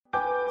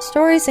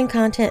Stories and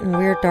content in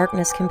Weird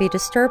Darkness can be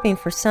disturbing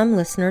for some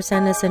listeners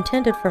and is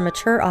intended for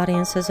mature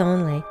audiences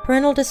only.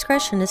 Parental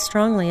discretion is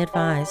strongly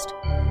advised.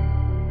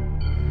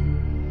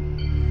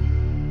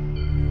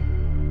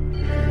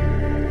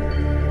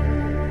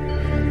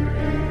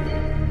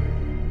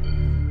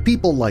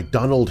 People like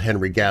Donald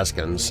Henry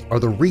Gaskins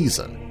are the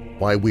reason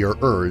why we are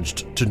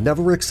urged to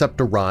never accept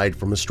a ride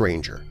from a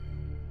stranger.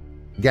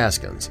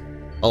 Gaskins,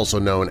 also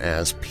known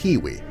as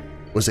Pee-wee,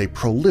 was a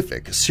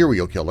prolific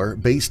serial killer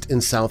based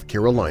in South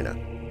Carolina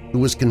who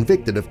was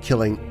convicted of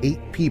killing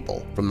 8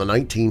 people from the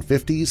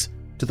 1950s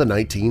to the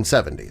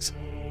 1970s,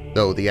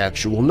 though the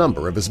actual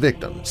number of his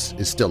victims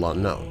is still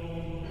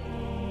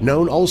unknown.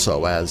 Known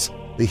also as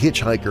the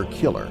Hitchhiker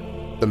Killer,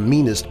 the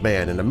meanest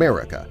man in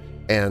America,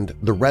 and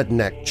the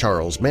redneck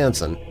Charles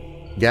Manson,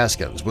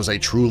 Gaskins was a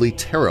truly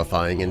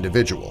terrifying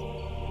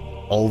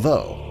individual,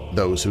 although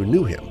those who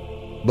knew him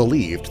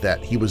believed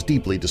that he was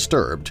deeply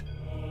disturbed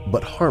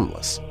but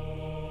harmless.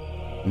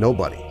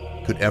 Nobody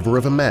could ever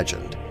have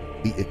imagined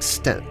the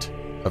extent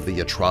of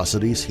the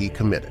atrocities he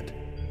committed.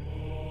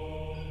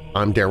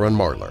 I'm Darren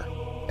Marlar,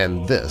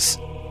 and this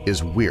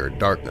is Weird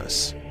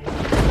Darkness.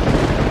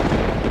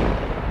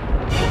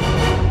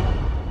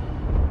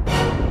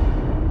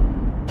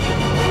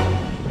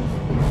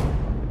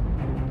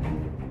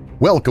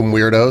 Welcome,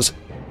 Weirdos!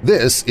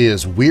 This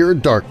is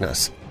Weird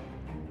Darkness.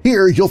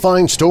 Here you'll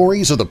find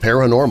stories of the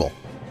paranormal,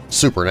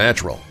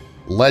 supernatural,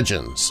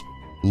 legends,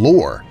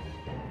 lore,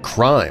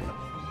 crime,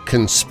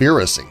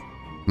 conspiracy,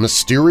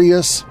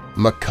 mysterious,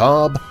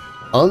 macabre,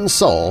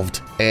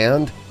 unsolved,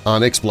 and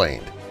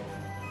unexplained.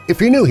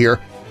 If you're new here,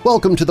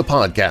 welcome to the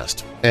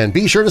podcast, and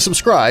be sure to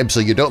subscribe so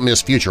you don't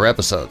miss future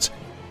episodes.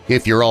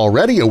 If you're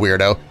already a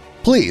weirdo,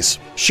 please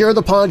share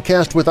the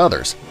podcast with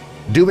others.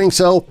 Doing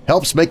so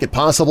helps make it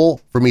possible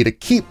for me to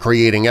keep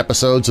creating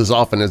episodes as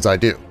often as I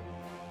do.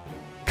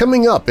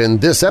 Coming up in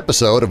this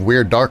episode of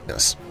Weird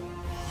Darkness.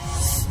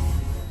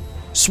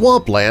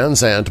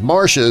 Swamplands and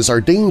marshes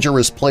are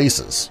dangerous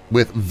places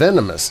with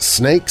venomous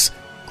snakes,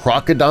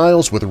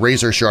 crocodiles with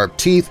razor-sharp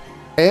teeth,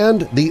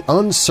 and the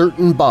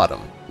uncertain bottom,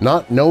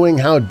 not knowing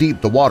how deep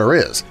the water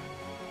is.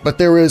 But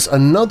there is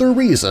another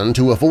reason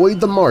to avoid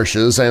the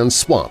marshes and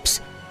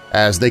swamps,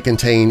 as they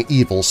contain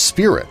evil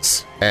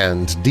spirits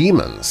and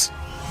demons.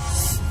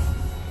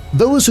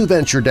 Those who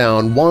venture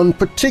down one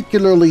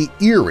particularly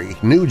eerie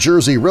New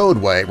Jersey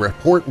roadway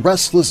report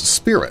restless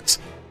spirits,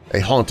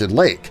 a haunted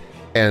lake,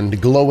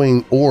 and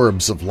glowing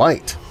orbs of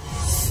light.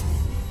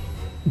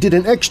 Did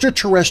an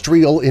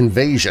extraterrestrial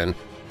invasion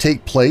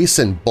take place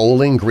in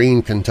Bowling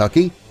Green,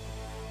 Kentucky?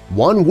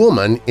 One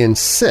woman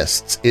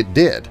insists it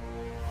did.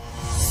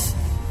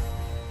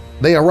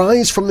 They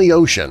arise from the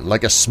ocean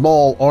like a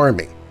small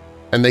army,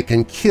 and they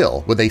can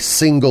kill with a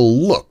single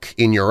look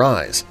in your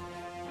eyes.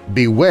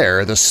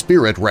 Beware the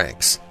spirit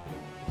ranks,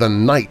 the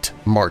Night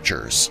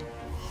Marchers.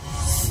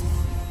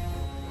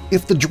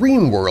 If the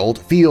dream world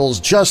feels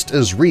just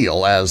as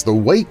real as the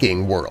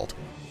waking world,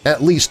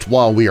 at least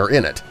while we are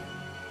in it,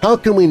 how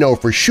can we know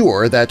for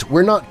sure that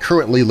we're not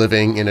currently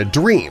living in a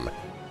dream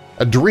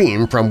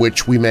from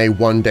which we may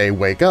one day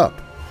wake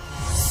up?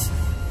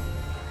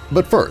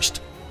 But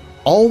first,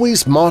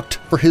 always mocked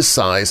for his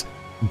size,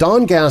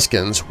 Don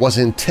Gaskins was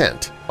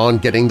intent on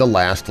getting the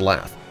last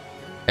laugh,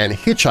 and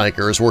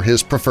hitchhikers were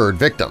his preferred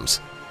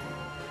victims.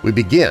 We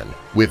begin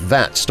with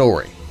that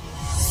story.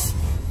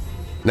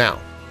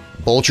 Now,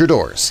 bolt your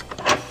doors,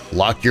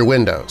 lock your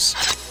windows,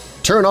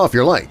 turn off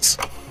your lights,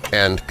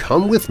 and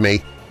come with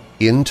me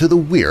into the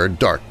Weird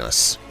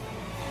Darkness.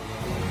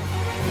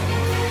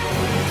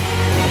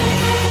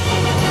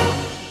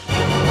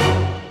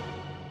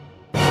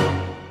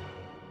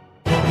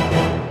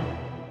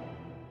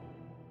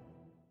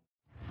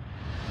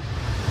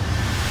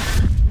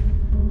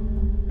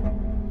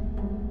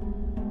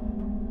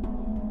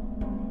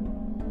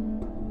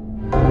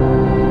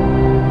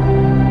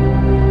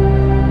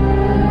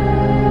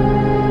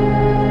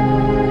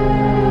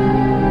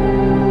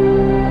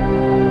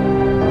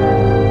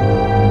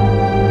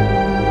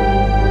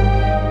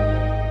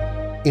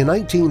 In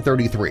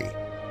 1933,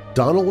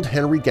 Donald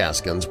Henry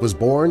Gaskins was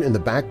born in the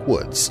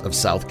backwoods of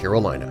South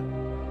Carolina.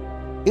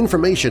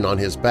 Information on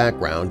his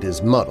background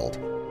is muddled,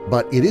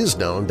 but it is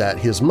known that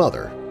his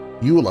mother,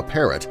 Eula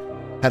Parrott,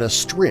 had a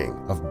string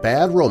of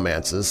bad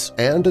romances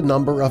and a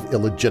number of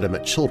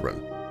illegitimate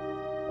children.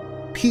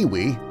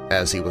 Pee-wee,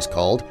 as he was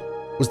called,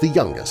 was the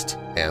youngest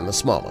and the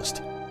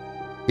smallest.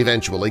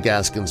 Eventually,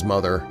 Gaskins'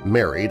 mother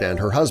married and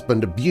her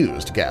husband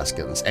abused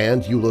Gaskins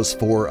and Eula's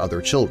 4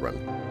 other children.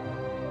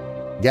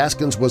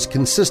 Gaskins was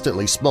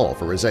consistently small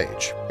for his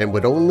age and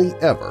would only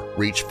ever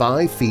reach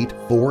 5 feet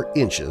 4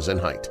 inches in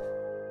height.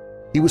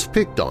 He was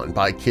picked on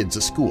by kids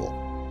at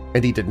school,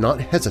 and he did not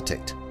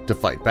hesitate to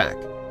fight back.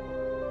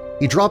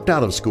 He dropped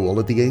out of school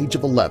at the age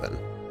of 11.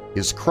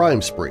 His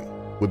crime spree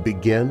would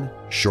begin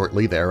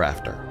shortly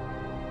thereafter.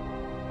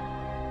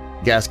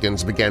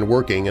 Gaskins began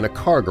working in a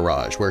car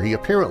garage where he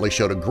apparently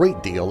showed a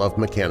great deal of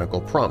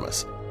mechanical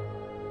promise.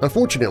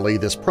 Unfortunately,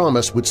 this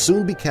promise would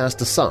soon be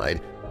cast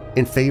aside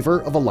in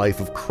favor of a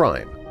life of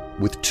crime,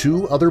 with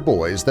 2 other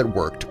boys that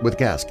worked with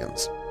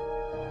Gaskins.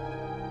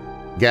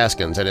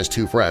 Gaskins and his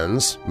 2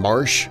 friends,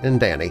 Marsh and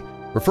Danny,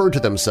 referred to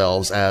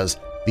themselves as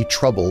the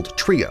Troubled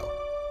Trio.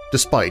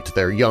 Despite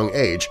their young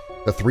age,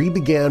 the 3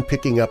 began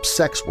picking up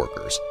sex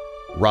workers,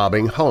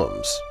 robbing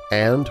homes,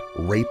 and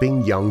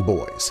raping young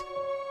boys.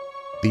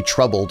 The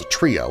Troubled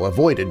Trio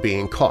avoided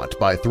being caught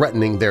by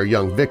threatening their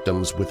young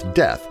victims with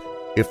death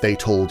if they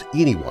told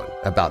anyone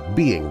about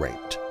being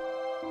raped.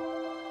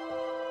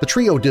 The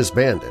trio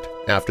disbanded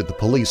after the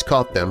police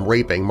caught them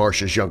raping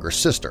Marsh's younger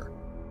sister.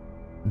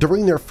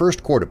 During their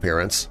first court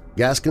appearance,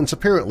 Gaskins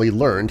apparently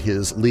learned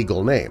his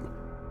legal name,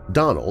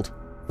 Donald,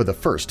 for the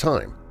first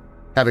time,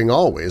 having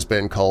always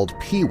been called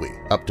Pee-wee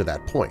up to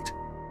that point.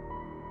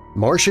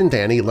 Marsh and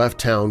Danny left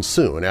town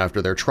soon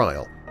after their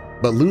trial,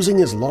 but losing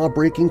his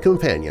law-breaking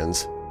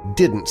companions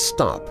didn't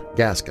stop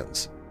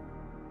Gaskins.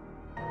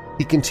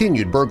 He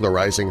continued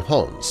burglarizing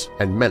homes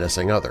and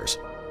menacing others.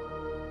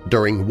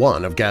 During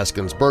one of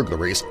Gaskins'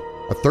 burglaries,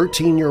 a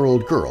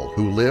 13-year-old girl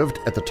who lived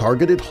at the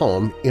targeted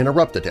home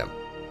interrupted him,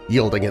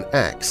 yielding an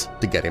axe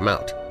to get him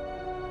out.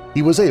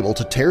 He was able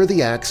to tear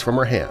the axe from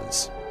her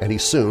hands, and he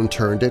soon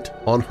turned it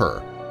on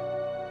her.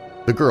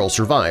 The girl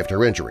survived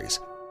her injuries,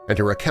 and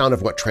her account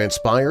of what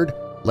transpired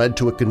led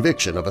to a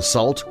conviction of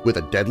assault with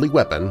a deadly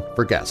weapon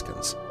for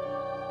Gaskins.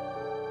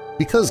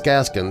 Because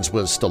Gaskins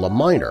was still a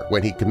minor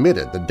when he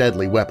committed the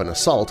deadly weapon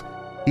assault,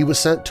 he was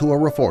sent to a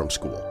reform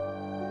school.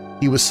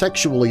 He was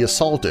sexually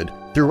assaulted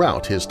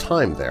throughout his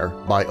time there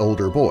by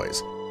older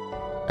boys.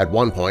 At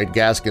one point,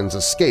 Gaskins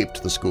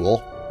escaped the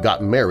school,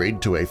 got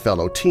married to a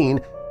fellow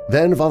teen,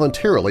 then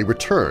voluntarily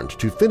returned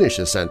to finish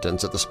his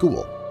sentence at the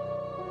school.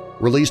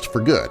 Released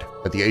for good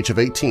at the age of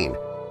 18,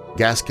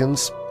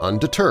 Gaskins,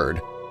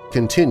 undeterred,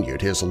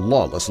 continued his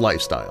lawless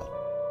lifestyle.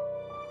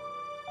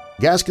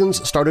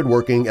 Gaskins started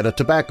working at a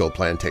tobacco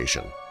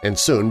plantation and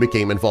soon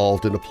became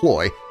involved in a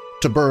ploy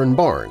to burn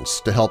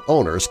barns to help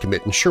owners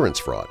commit insurance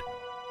fraud.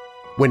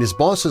 When his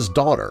boss's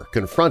daughter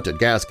confronted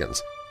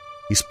Gaskins,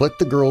 he split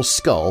the girl's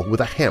skull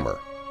with a hammer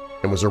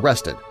and was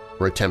arrested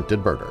for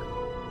attempted murder.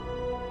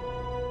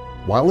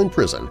 While in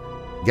prison,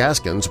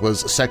 Gaskins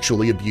was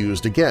sexually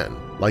abused again,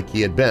 like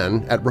he had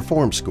been at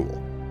reform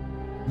school.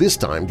 This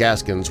time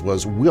Gaskins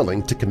was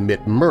willing to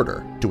commit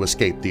murder to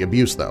escape the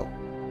abuse, though.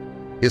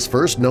 His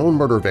first known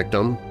murder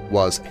victim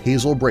was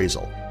Hazel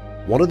Brazel,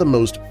 one of the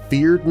most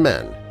feared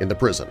men in the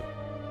prison.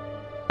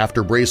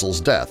 After Brazel's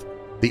death,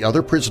 the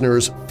other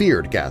prisoners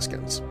feared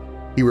Gaskins.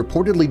 He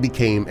reportedly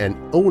became an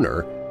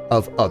owner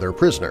of other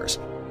prisoners,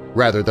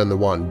 rather than the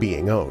one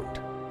being owned.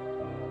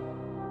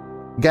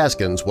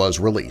 Gaskins was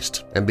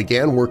released and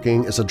began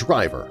working as a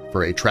driver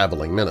for a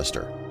traveling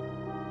minister.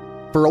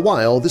 For a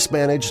while, this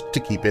managed to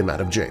keep him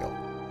out of jail.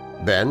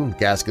 Then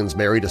Gaskins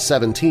married a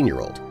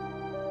 17-year-old.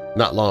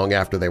 Not long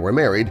after they were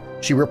married,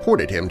 she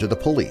reported him to the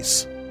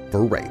police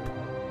for rape.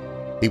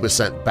 He was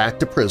sent back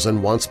to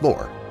prison once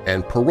more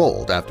and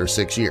paroled after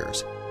 6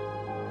 years.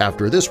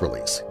 After this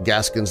release,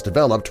 Gaskins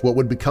developed what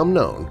would become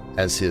known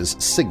as his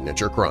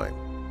signature crime.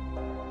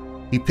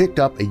 He picked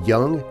up a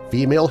young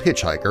female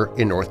hitchhiker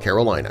in North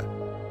Carolina,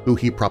 who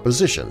he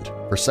propositioned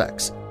for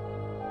sex.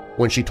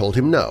 When she told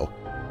him no,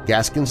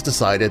 Gaskins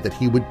decided that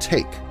he would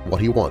take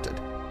what he wanted.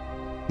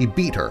 He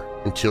beat her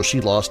until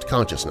she lost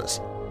consciousness,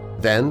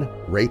 then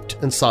raped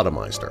and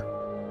sodomized her.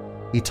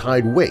 He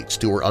tied weights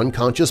to her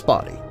unconscious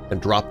body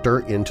and dropped her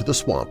into the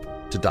swamp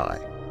to die.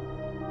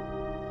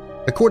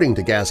 According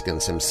to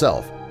Gaskins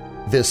himself,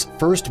 this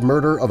first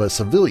murder of a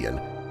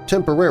civilian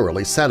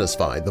temporarily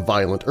satisfied the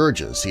violent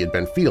urges he had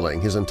been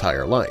feeling his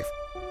entire life.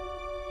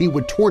 He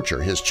would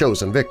torture his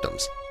chosen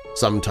victims,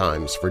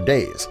 sometimes for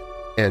days,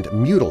 and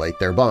mutilate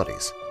their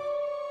bodies.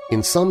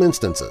 In some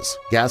instances,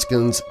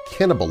 Gaskins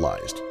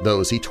cannibalized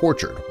those he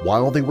tortured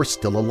while they were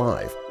still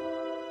alive.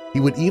 He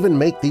would even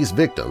make these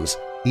victims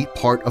eat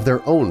part of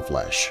their own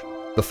flesh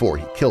before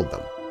he killed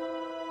them.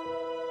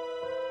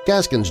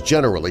 Gaskins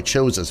generally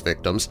chose his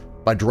victims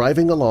by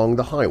driving along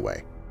the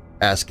highway,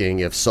 asking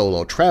if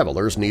solo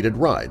travelers needed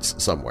rides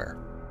somewhere.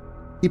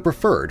 He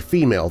preferred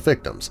female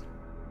victims,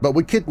 but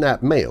would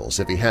kidnap males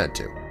if he had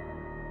to.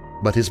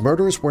 But his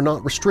murders were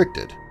not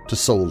restricted to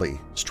solely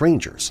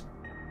strangers.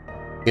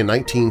 In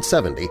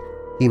 1970,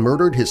 he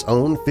murdered his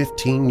own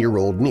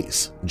 15-year-old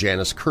niece,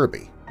 Janice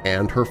Kirby,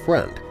 and her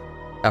friend,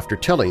 after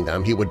telling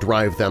them he would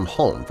drive them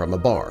home from a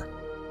bar.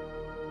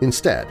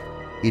 Instead,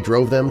 he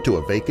drove them to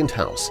a vacant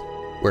house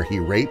where he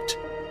raped,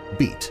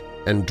 beat,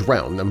 and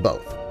drowned them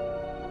both.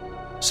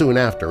 Soon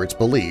after, it's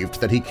believed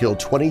that he killed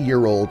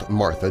 20-year-old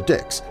Martha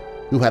Dix,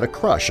 who had a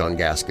crush on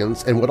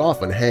Gaskins and would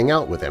often hang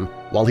out with him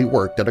while he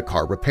worked at a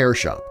car repair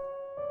shop.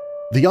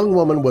 The young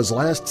woman was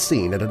last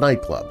seen at a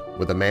nightclub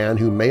with a man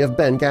who may have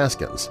been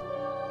Gaskins.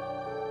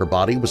 Her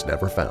body was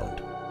never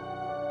found.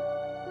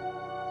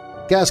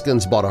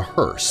 Gaskins bought a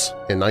hearse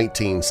in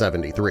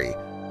 1973,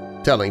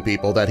 telling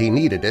people that he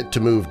needed it to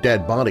move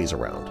dead bodies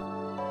around.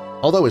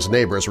 Although his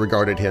neighbors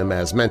regarded him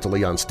as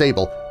mentally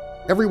unstable,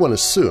 everyone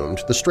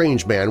assumed the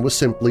strange man was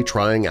simply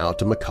trying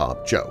out a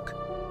macabre joke.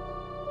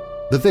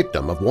 The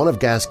victim of one of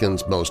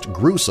Gaskins' most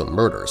gruesome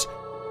murders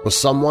was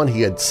someone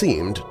he had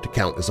seemed to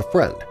count as a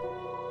friend.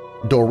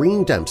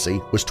 Doreen Dempsey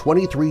was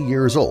 23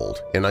 years old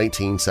in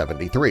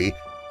 1973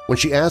 when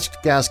she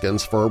asked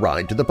Gaskins for a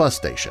ride to the bus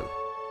station.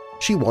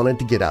 She wanted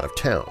to get out of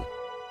town.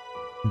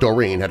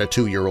 Doreen had a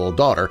 2-year-old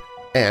daughter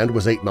and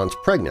was 8 months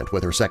pregnant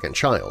with her second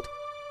child.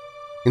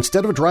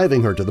 Instead of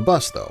driving her to the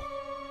bus, though,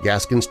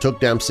 Gaskins took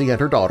Dempsey and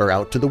her daughter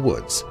out to the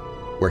woods,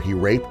 where he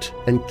raped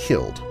and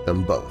killed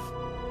them both.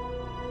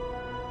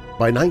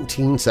 By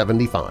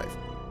 1975,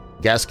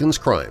 Gaskins'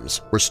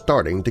 crimes were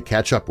starting to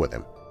catch up with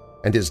him,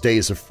 and his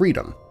days of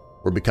freedom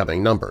were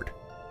becoming numbered.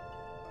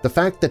 The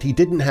fact that he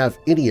didn't have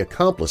any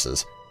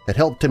accomplices had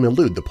helped him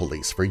elude the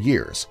police for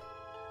years.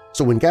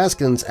 So when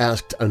Gaskins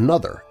asked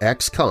another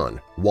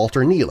ex-con,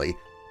 Walter Neely,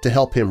 to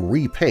help him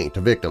repaint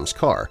a victim's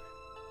car,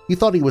 he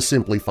thought he was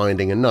simply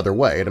finding another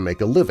way to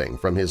make a living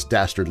from his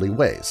dastardly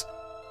ways.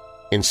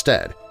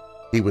 Instead,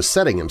 he was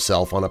setting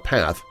himself on a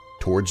path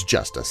towards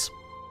justice.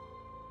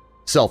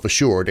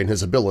 Self-assured in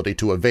his ability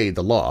to evade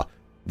the law,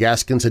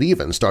 Gaskins had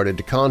even started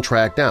to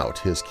contract out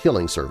his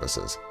killing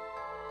services.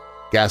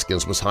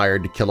 Gaskins was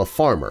hired to kill a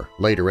farmer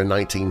later in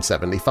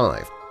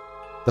 1975.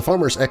 The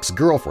farmer's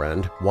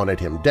ex-girlfriend wanted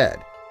him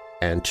dead,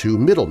 and 2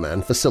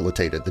 middlemen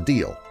facilitated the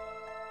deal.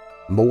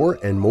 More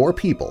and more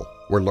people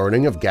were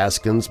learning of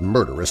Gaskins'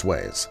 murderous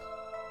ways.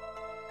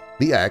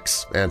 The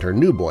ex and her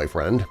new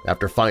boyfriend,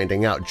 after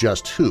finding out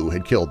just who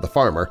had killed the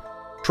farmer,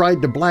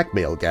 tried to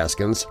blackmail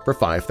Gaskins for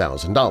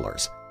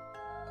 $5,000.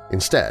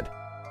 Instead,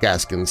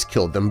 Gaskins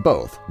killed them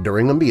both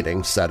during a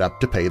meeting set up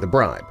to pay the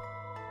bribe.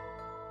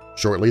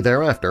 Shortly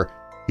thereafter,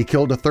 he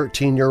killed a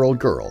 13-year-old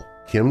girl,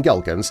 Kim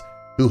Gelkins,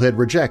 who had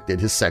rejected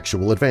his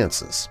sexual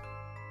advances.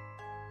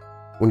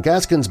 When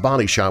Gaskins'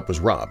 body shop was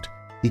robbed,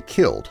 he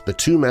killed the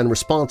 2 men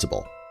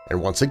responsible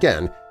and once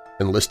again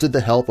enlisted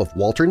the help of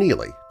Walter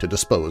Neely to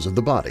dispose of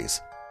the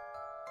bodies.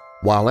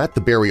 While at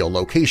the burial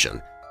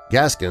location,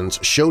 Gaskins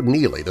showed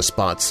Neely the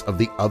spots of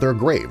the other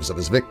graves of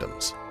his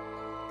victims.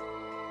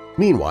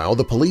 Meanwhile,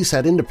 the police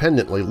had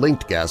independently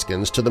linked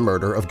Gaskins to the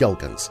murder of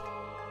Gelkins.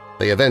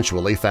 They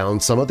eventually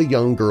found some of the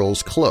young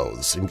girl's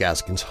clothes in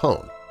Gaskins'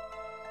 home.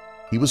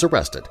 He was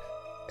arrested,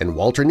 and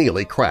Walter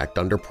Neely cracked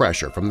under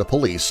pressure from the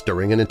police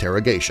during an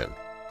interrogation.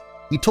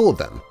 He told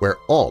them where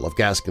all of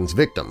Gaskins'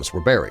 victims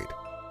were buried.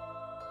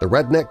 The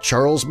redneck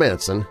Charles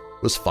Manson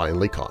was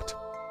finally caught.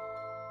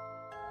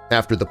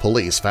 After the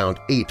police found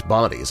 8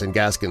 bodies in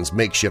Gaskins'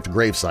 makeshift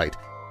gravesite,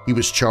 he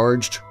was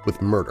charged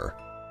with murder.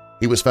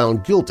 He was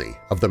found guilty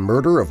of the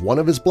murder of one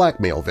of his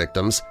blackmail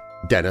victims,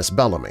 Dennis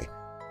Bellamy,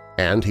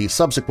 and he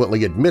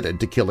subsequently admitted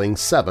to killing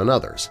 7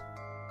 others.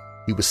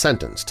 He was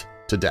sentenced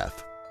to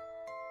death.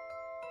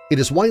 It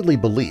is widely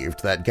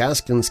believed that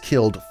Gaskins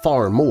killed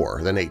far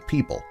more than 8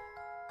 people.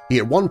 He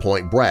at one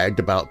point bragged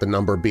about the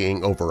number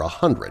being over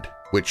 100,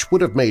 which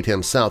would have made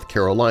him South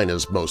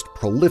Carolina's most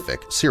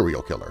prolific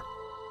serial killer.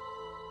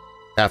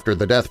 After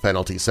the death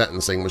penalty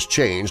sentencing was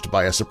changed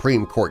by a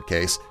Supreme Court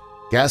case,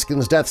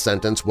 Gaskins' death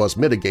sentence was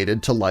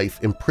mitigated to life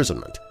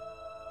imprisonment.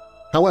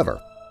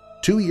 However,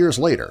 2 years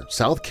later,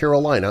 South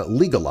Carolina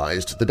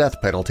legalized the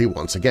death penalty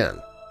once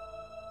again.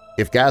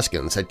 If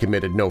Gaskins had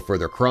committed no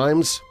further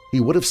crimes, he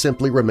would have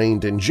simply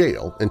remained in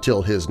jail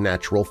until his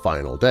natural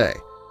final day.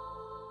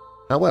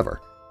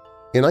 However,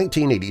 in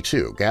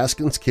 1982,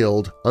 Gaskins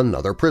killed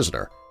another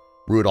prisoner,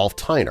 Rudolph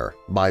Tyner,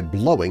 by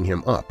blowing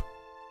him up.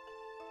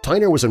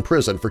 Tyner was in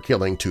prison for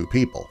killing 2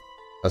 people.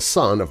 A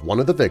son of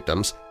one of the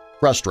victims,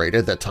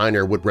 frustrated that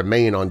Tyner would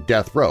remain on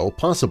death row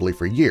possibly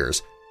for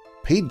years,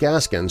 paid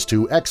Gaskins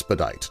to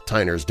expedite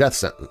Tyner's death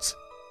sentence.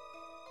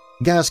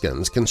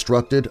 Gaskins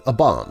constructed a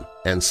bomb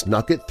and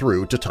snuck it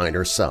through to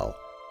Tyner's cell.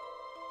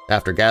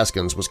 After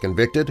Gaskins was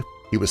convicted,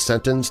 he was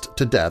sentenced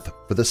to death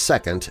for the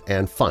second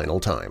and final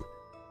time.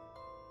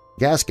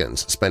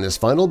 Gaskins spent his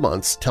final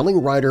months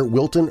telling writer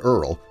Wilton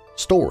Earl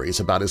stories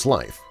about his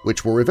life,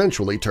 which were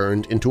eventually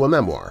turned into a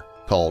memoir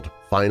called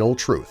Final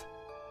Truth.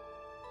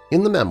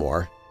 In the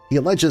memoir, he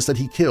alleges that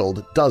he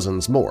killed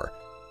dozens more,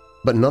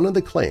 but none of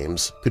the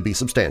claims could be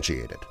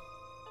substantiated.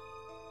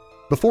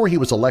 Before he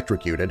was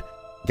electrocuted,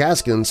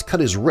 Gaskins cut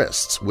his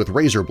wrists with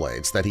razor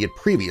blades that he had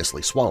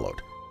previously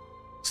swallowed.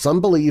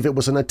 Some believe it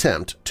was an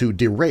attempt to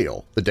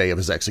derail the day of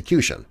his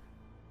execution.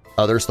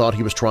 Others thought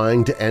he was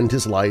trying to end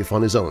his life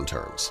on his own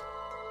terms.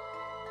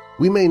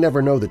 We may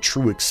never know the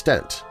true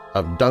extent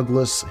of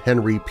Douglas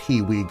Henry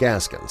Pee Wee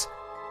Gaskins,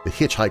 the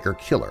hitchhiker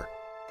killer,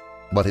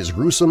 but his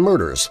gruesome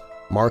murders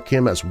mark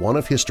him as one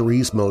of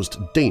history's most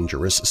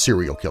dangerous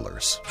serial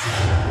killers.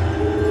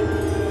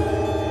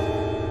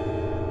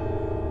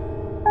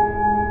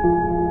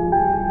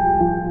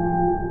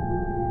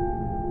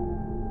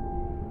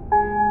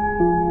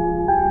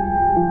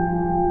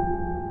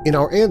 In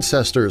our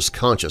ancestors'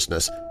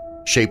 consciousness,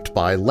 shaped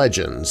by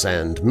legends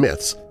and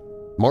myths,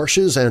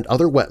 marshes and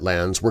other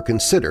wetlands were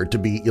considered to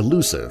be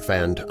elusive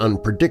and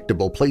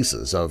unpredictable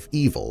places of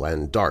evil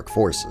and dark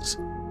forces.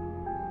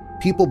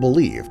 People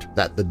believed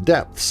that the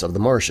depths of the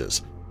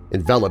marshes,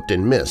 enveloped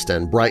in mist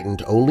and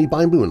brightened only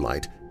by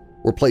moonlight,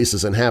 were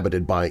places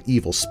inhabited by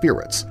evil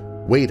spirits,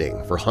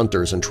 waiting for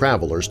hunters and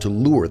travelers to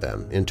lure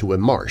them into a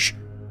marsh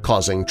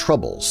causing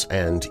troubles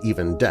and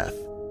even death.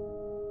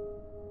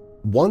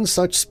 One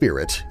such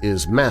spirit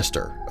is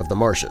Master of the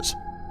Marshes,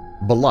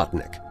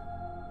 Bolotnik,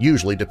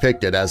 usually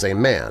depicted as a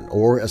man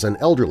or as an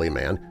elderly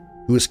man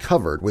who is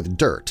covered with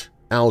dirt,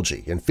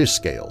 algae, and fish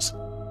scales.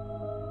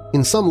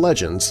 In some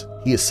legends,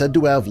 he is said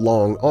to have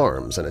long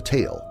arms and a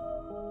tail.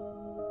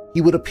 He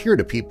would appear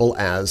to people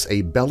as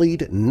a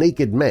bellied,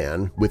 naked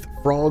man with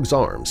frog's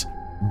arms,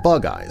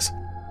 bug eyes,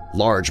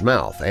 large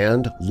mouth,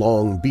 and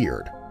long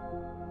beard.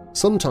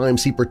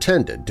 Sometimes he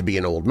pretended to be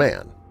an old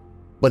man,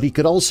 but he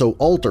could also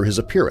alter his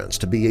appearance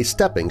to be a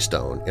stepping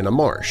stone in a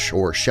marsh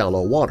or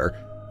shallow water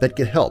that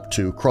could help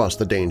to cross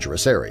the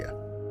dangerous area.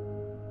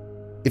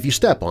 If you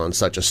step on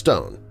such a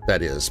stone,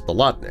 that is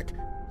Bolotnik,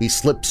 he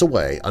slips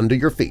away under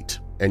your feet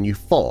and you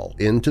fall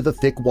into the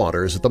thick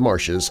waters of the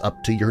marshes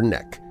up to your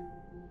neck.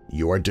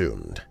 You are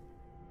doomed.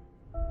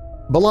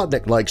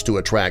 Bolotnik likes to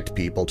attract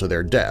people to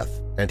their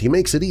death, and he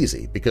makes it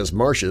easy because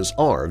marshes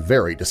are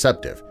very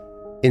deceptive.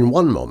 In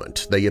one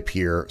moment they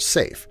appear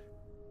safe,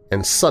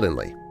 and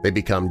suddenly they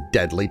become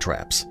deadly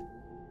traps.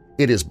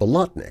 It is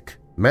Bolotnik,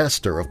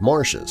 Master of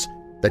Marshes,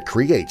 that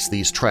creates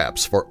these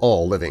traps for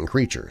all living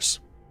creatures.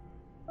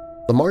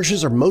 The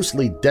marshes are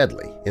mostly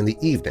deadly in the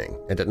evening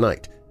and at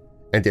night,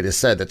 and it is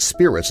said that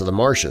spirits of the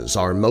marshes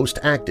are most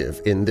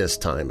active in this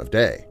time of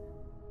day.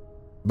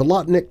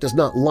 Bolotnik does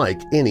not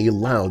like any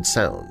loud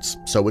sounds,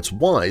 so it's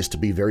wise to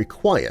be very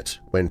quiet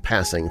when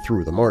passing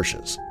through the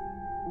marshes.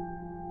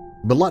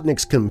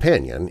 Bolotnik's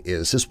companion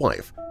is his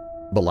wife,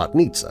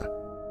 Bolotnitsa,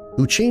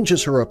 who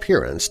changes her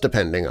appearance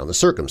depending on the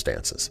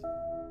circumstances.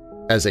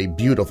 As a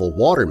beautiful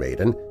water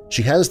maiden,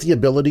 she has the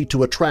ability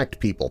to attract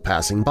people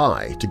passing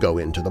by to go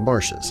into the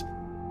marshes.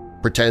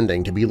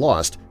 Pretending to be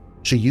lost,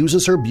 she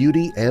uses her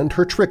beauty and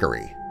her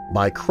trickery.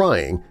 By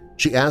crying,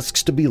 she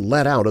asks to be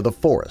let out of the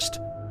forest.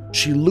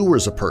 She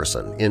lures a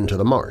person into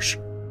the marsh.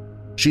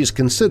 She is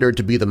considered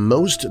to be the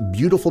most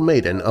beautiful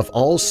maiden of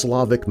all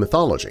Slavic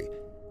mythology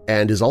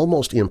and is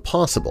almost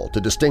impossible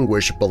to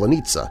distinguish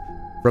Bolotnitsa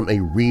from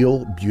a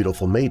real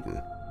beautiful maiden.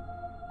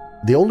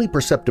 The only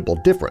perceptible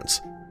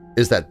difference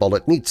is that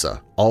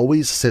Bolotnitsa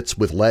always sits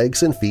with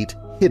legs and feet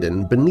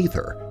hidden beneath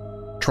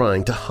her,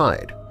 trying to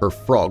hide her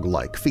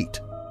frog-like feet.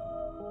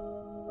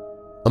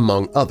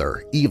 Among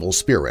other evil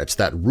spirits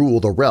that rule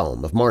the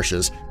realm of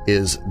marshes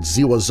is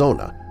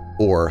Ziwazona,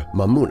 or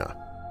Mamuna,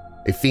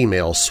 a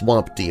female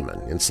swamp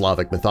demon in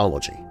Slavic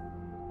mythology.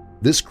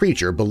 This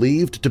creature,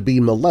 believed to be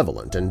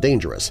malevolent and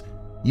dangerous,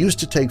 used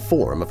to take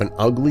form of an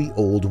ugly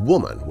old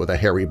woman with a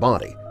hairy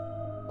body.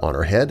 On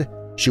her head,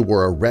 she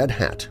wore a red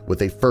hat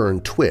with a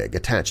fern twig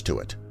attached to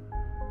it.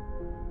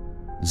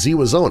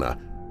 Ziwazona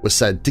was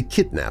said to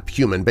kidnap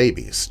human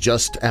babies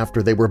just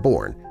after they were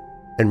born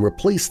and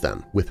replace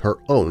them with her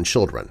own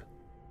children,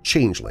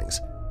 changelings,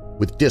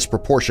 with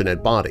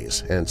disproportionate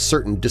bodies and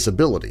certain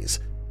disabilities,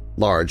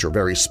 large or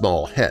very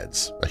small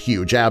heads, a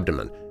huge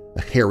abdomen,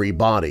 a hairy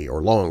body,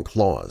 or long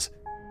claws.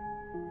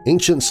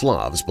 Ancient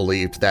Slavs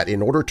believed that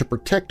in order to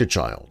protect a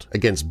child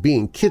against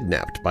being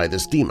kidnapped by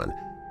this demon,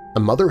 a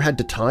mother had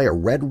to tie a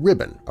red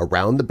ribbon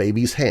around the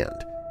baby's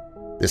hand.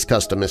 This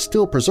custom is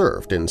still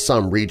preserved in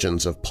some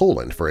regions of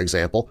Poland, for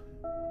example,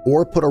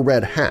 or put a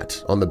red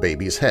hat on the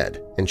baby's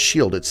head and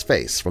shield its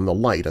face from the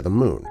light of the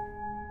moon.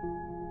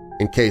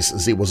 In case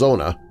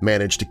Ziwazona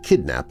managed to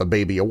kidnap a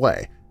baby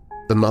away,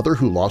 the mother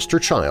who lost her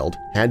child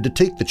had to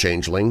take the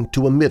changeling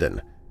to a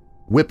midden,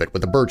 whip it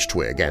with a birch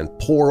twig, and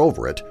pour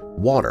over it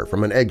water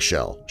from an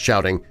eggshell,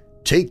 shouting,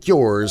 "Take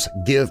yours,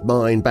 give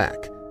mine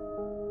back,"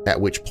 at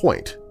which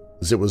point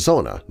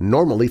Ziwazona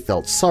normally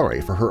felt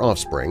sorry for her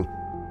offspring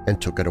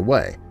and took it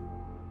away,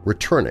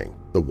 returning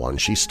the one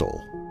she stole.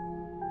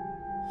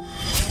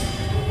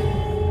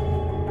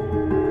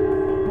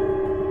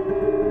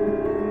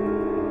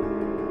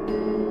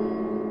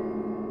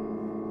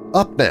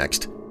 Up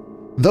next,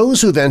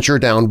 those who venture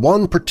down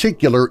one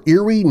particular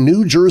eerie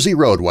New Jersey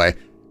roadway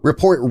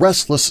report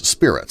restless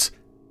spirits,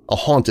 a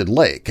haunted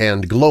lake,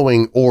 and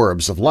glowing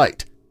orbs of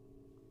light.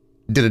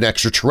 Did an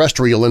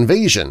extraterrestrial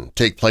invasion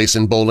take place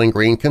in Bowling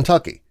Green,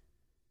 Kentucky?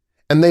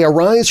 And they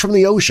arise from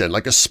the ocean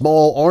like a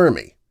small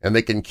army, and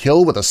they can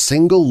kill with a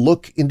single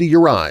look into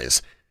your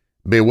eyes.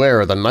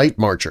 Beware the night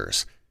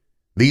marchers.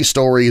 These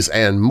stories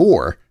and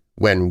more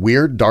when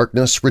Weird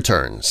Darkness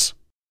returns.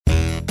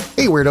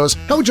 Hey Weirdos,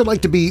 how would you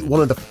like to be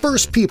one of the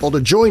first people to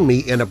join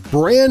me in a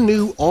brand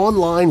new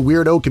online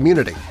weirdo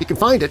community? You can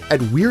find it at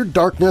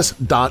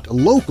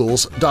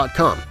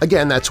weirddarkness.locals.com.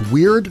 Again, that's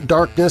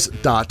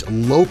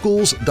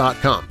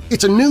weirddarkness.locals.com.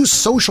 It's a new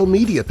social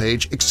media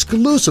page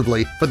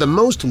exclusively for the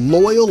most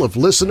loyal of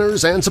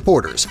listeners and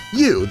supporters,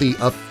 you, the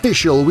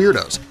official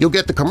weirdos. You'll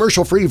get the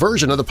commercial-free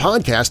version of the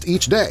podcast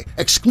each day,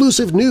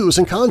 exclusive news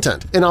and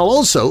content, and I'll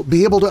also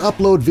be able to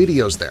upload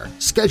videos there,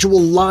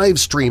 schedule live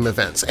stream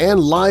events and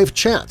live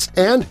chats,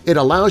 and it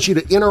allows you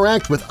to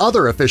interact with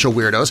other official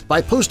weirdos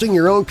by posting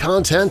your own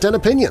content and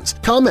opinions,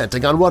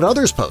 commenting on what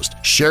others post,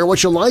 share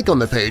what you like on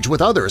the page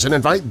with others and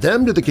invite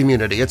them to the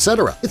community,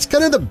 etc. It's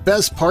kind of the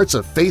best parts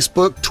of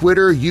Facebook,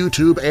 Twitter,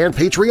 YouTube, and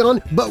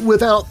Patreon, but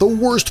without the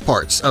worst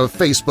parts of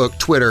Facebook,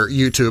 Twitter,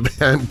 YouTube,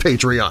 and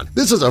Patreon.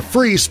 This is a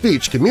free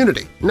speech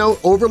community. No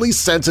overly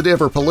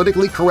sensitive or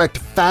politically correct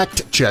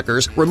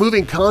fact-checkers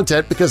removing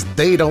content because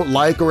they don't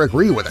like or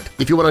agree with it.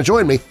 If you want to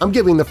join me, I'm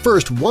giving the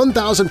first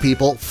 1,000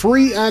 people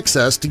free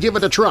access to give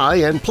it a try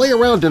and play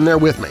around in there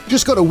with me.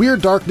 Just go to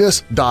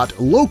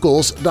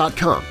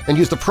WeirdDarkness.locals.com and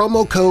use the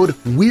promo code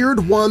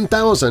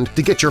WEIRD1000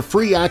 to get your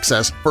free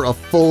access for a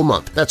full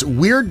month. That's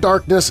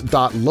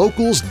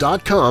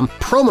WeirdDarkness.locals.com,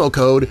 promo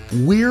code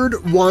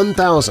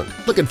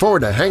WEIRD1000. Looking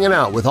forward to hanging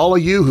out with all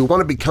of you who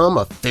want to become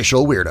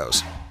official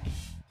weirdos.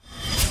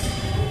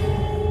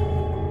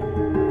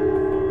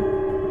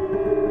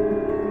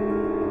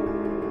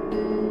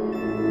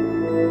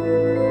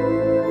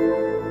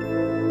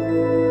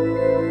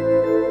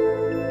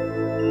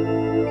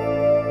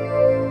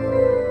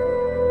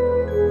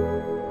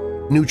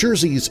 New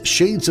Jersey's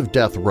Shades of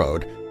Death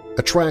Road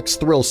attracts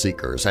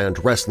thrill-seekers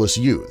and restless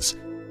youths,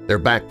 their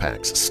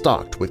backpacks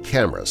stocked with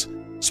cameras,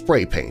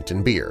 spray paint,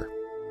 and beer.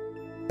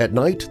 At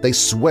night, they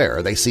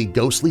swear they see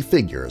ghostly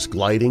figures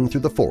gliding through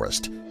the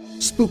forest,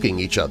 spooking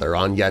each other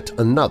on yet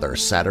another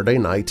Saturday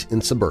night in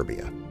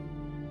suburbia.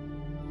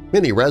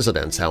 Many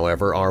residents,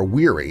 however, are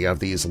weary of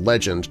these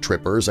legend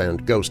trippers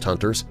and ghost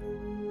hunters.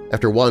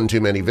 After one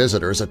too many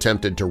visitors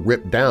attempted to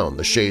rip down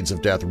the Shades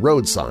of Death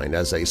Road sign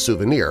as a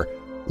souvenir,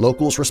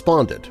 locals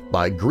responded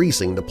by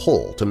greasing the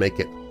pole to make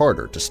it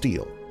harder to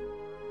steal.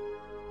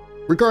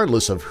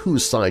 Regardless of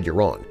whose side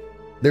you're on,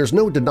 there's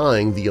no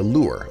denying the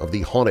allure of the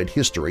haunted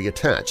history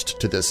attached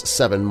to this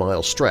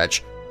 7-mile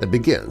stretch that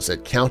begins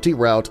at County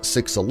Route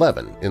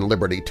 611 in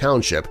Liberty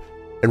Township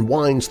and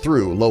winds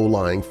through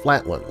low-lying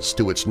flatlands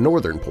to its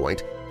northern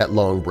point at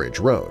Long Bridge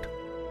Road.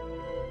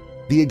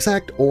 The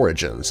exact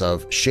origins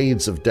of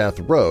Shades of Death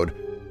Road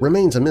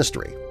remains a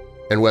mystery,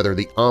 and whether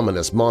the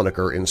ominous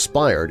moniker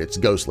inspired its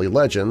ghostly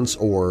legends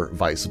or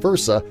vice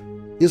versa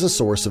is a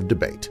source of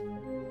debate.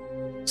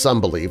 Some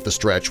believe the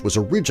stretch was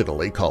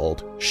originally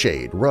called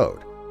Shade Road.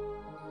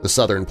 The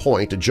southern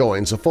point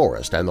adjoins a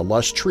forest and the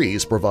lush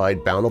trees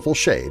provide bountiful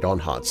shade on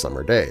hot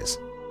summer days.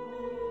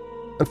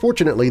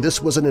 Unfortunately,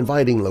 this was an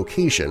inviting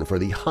location for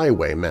the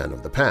highwaymen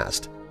of the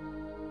past.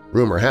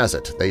 Rumor has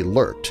it they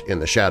lurked in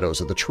the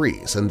shadows of the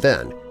trees and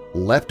then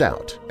leapt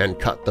out and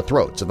cut the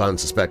throats of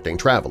unsuspecting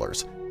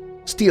travelers,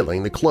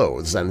 stealing the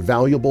clothes and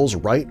valuables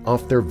right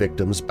off their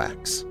victims'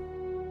 backs.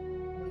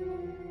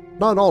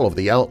 Not all of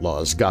the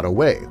outlaws got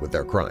away with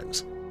their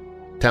crimes.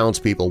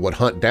 Townspeople would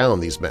hunt down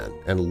these men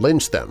and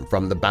lynch them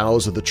from the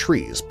boughs of the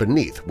trees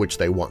beneath which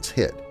they once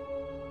hid.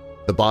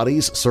 The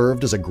bodies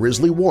served as a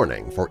grisly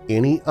warning for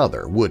any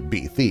other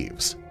would-be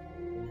thieves.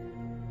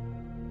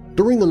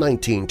 During the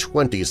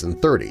 1920s and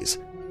 30s,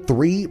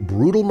 3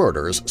 brutal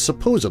murders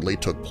supposedly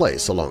took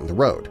place along the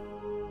road.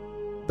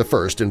 The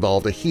first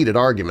involved a heated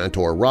argument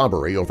or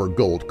robbery over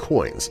gold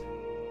coins.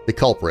 The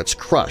culprits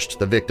crushed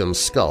the victim's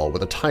skull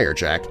with a tire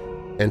jack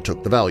and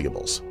took the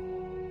valuables.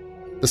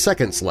 The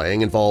second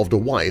slaying involved a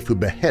wife who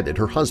beheaded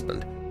her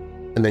husband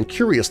and then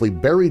curiously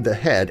buried the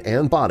head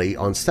and body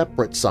on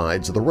separate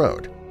sides of the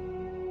road.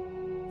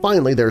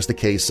 Finally, there's the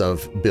case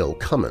of Bill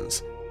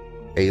Cummins,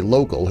 a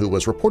local who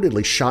was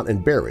reportedly shot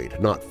and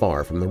buried not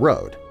far from the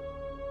road.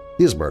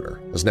 His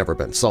murder has never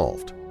been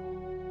solved.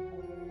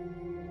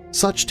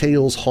 Such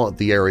tales haunt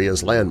the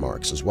area's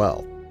landmarks as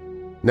well.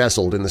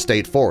 Nestled in the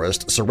state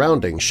forest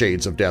surrounding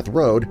Shades of Death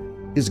Road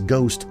is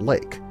Ghost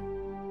Lake.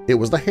 It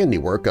was the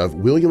handiwork of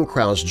William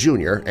Krause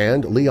Jr.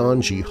 and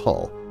Leon G.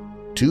 Hull,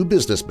 2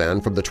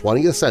 businessmen from the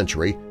 20th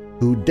century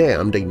who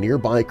dammed a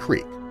nearby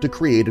creek to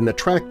create an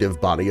attractive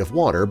body of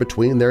water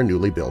between their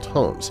newly built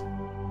homes.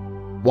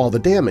 While the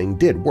damming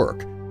did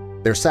work,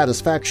 their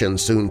satisfaction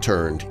soon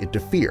turned into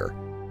fear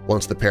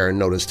once the pair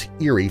noticed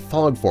eerie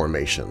fog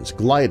formations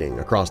gliding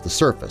across the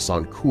surface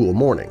on cool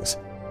mornings,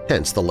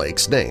 hence the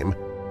lake's name,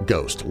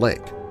 Ghost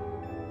Lake.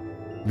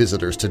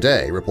 Visitors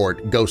today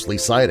report ghostly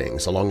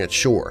sightings along its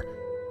shore,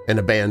 an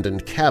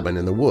abandoned cabin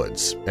in the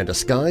woods, and a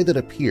sky that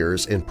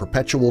appears in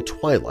perpetual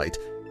twilight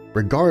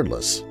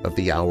regardless of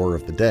the hour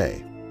of the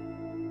day.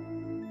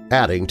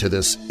 Adding to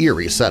this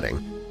eerie setting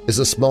is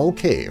a small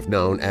cave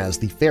known as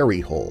the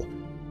Fairy Hole,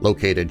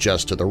 located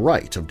just to the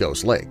right of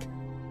Ghost Lake.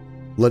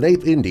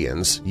 Lenape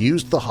Indians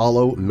used the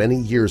hollow many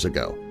years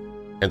ago,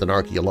 and an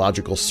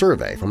archaeological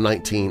survey from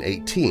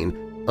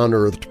 1918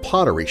 unearthed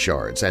pottery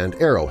shards and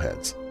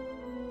arrowheads.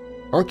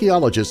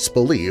 Archaeologists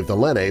believe the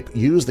Lenape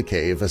used the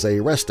cave as a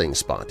resting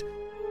spot,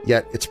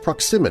 yet its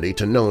proximity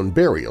to known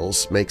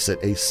burials makes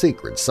it a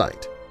sacred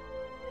site.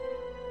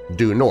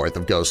 Due north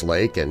of Ghost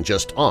Lake and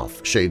just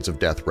off Shades of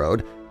Death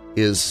Road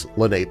is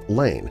Lenape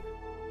Lane,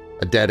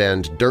 a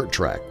dead-end dirt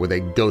track with a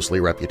ghostly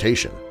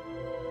reputation.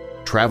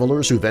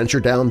 Travelers who venture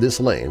down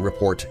this lane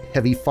report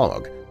heavy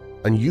fog,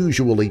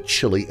 unusually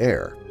chilly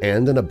air,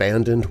 and an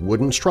abandoned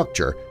wooden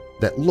structure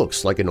that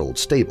looks like an old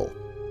stable.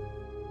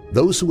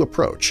 Those who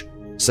approach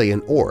say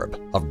an orb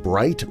of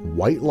bright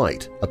white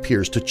light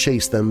appears to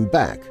chase them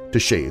back to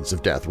Shades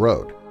of Death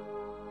Road.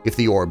 If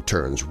the orb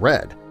turns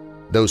red,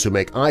 those who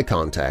make eye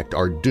contact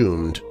are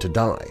doomed to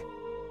die.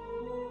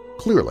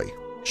 Clearly,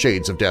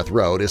 Shades of Death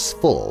Road is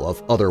full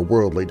of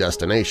otherworldly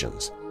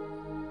destinations.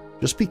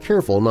 Just be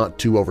careful not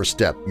to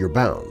overstep your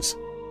bounds.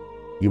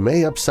 You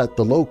may upset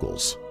the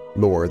locals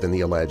more than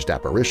the alleged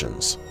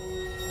apparitions.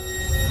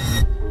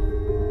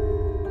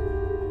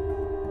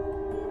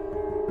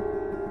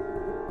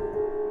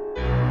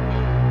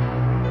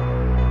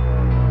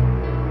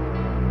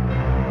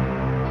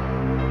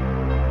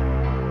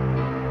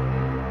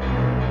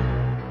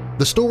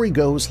 The story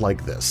goes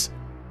like this.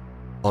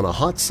 On a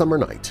hot summer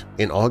night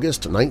in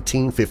August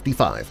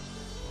 1955,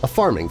 a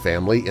farming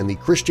family in the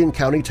Christian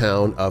County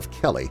town of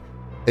Kelly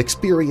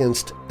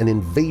experienced an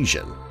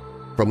invasion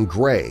from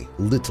gray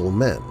little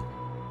men.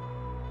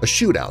 A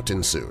shootout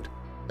ensued,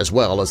 as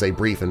well as a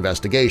brief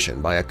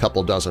investigation by a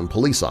couple dozen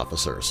police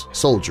officers,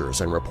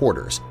 soldiers, and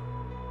reporters,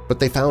 but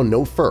they found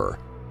no fur,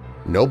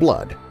 no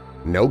blood,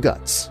 no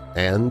guts,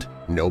 and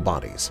no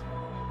bodies.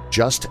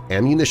 Just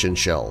ammunition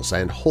shells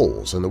and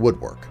holes in the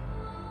woodwork.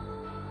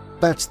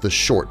 That's the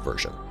short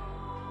version.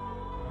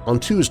 On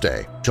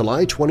Tuesday,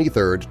 July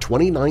 23,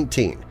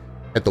 2019,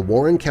 at the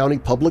Warren County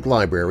Public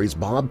Library's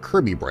Bob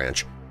Kirby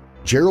branch,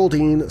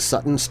 Geraldine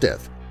Sutton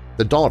Stith,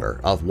 the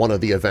daughter of one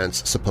of the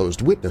event's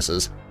supposed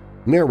witnesses,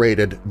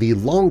 narrated the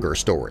longer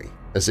story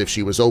as if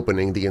she was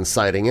opening the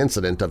inciting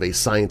incident of a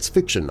science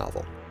fiction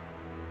novel.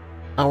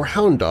 Our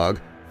hound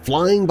dog,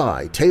 flying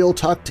by tail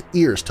tucked,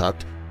 ears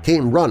tucked,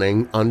 came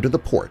running under the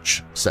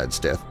porch, said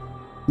Stith,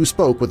 who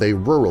spoke with a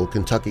rural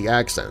Kentucky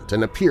accent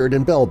and appeared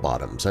in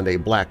bell-bottoms and a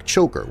black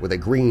choker with a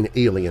green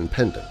alien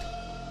pendant.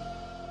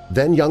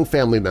 Then young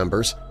family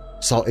members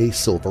saw a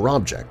silver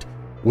object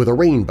with a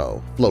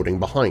rainbow floating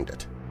behind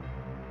it.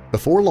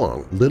 Before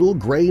long, little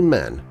gray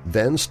men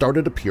then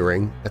started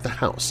appearing at the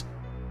house,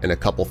 and a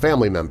couple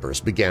family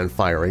members began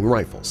firing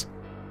rifles.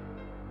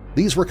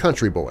 These were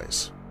country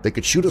boys. They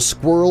could shoot a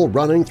squirrel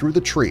running through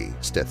the tree,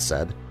 Stith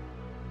said.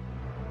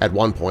 At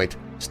one point,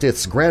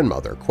 Stith's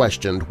grandmother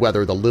questioned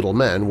whether the little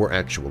men were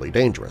actually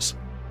dangerous.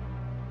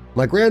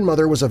 "My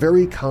grandmother was a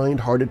very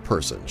kind-hearted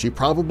person. She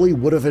probably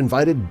would have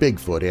invited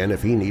Bigfoot in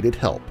if he needed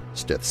help,"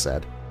 Stith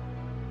said.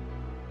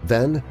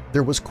 Then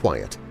there was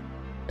quiet,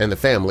 and the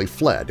family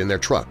fled in their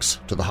trucks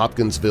to the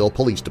Hopkinsville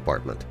Police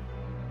Department.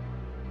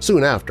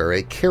 Soon after,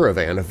 a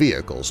caravan of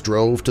vehicles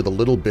drove to the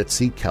little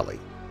bitsy Kelly.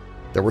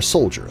 There were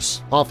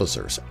soldiers,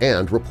 officers,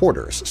 and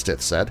reporters,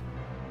 Stith said.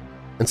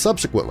 And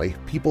subsequently,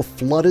 people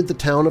flooded the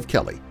town of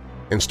Kelly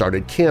and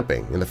started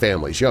camping in the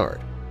family's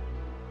yard.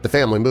 The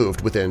family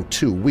moved within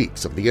 2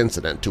 weeks of the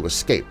incident to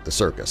escape the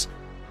circus,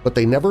 but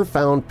they never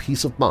found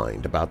peace of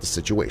mind about the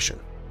situation.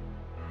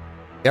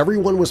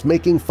 Everyone was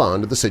making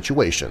fun of the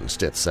situation,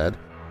 Stith said.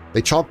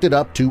 They chalked it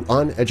up to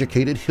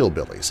uneducated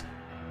hillbillies.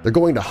 They're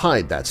going to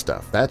hide that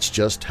stuff. That's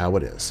just how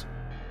it is.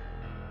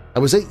 I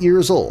was 8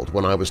 years old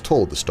when I was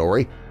told the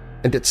story,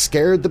 and it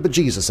scared the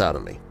bejesus out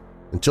of me.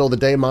 Until the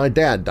day my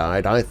dad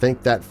died, I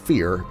think that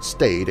fear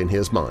stayed in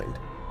his mind.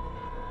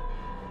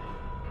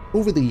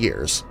 Over the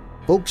years,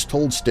 folks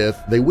told Stith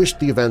they wished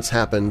the events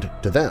happened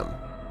to them.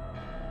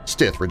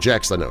 Stith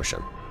rejects the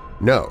notion.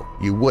 "No,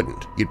 you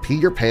wouldn't. You'd pee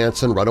your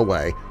pants and run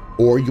away,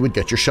 or you would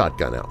get your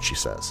shotgun out," she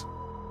says.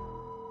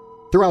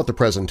 Throughout the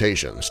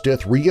presentation,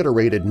 Stith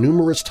reiterated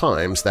numerous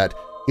times that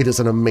it is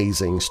an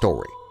amazing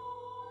story.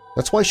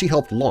 That's why she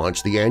helped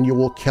launch the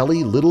annual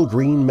Kelly Little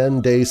Green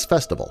Men Days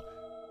Festival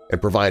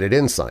and provided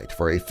insight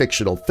for a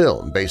fictional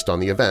film based on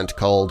the event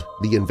called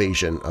The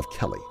Invasion of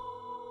Kelly.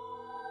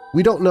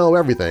 "We don't know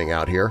everything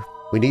out here.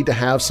 We need to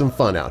have some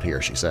fun out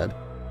here," she said.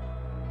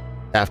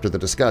 After the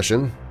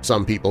discussion,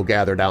 some people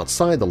gathered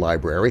outside the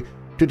library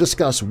to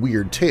discuss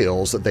weird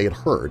tales that they had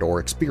heard or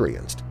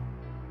experienced.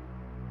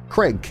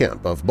 Craig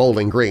Kemp of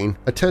Bowling Green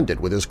attended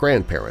with his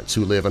grandparents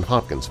who live in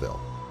Hopkinsville.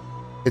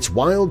 "It's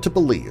wild to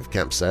believe,"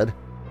 Kemp said,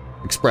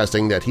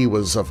 expressing that he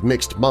was of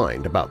mixed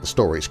mind about the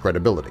story's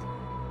credibility.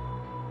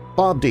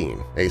 Bob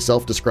Dean, a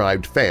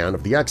self-described fan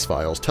of the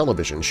X-Files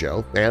television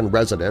show and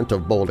resident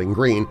of Bowling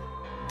Green,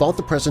 thought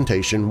the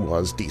presentation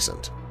was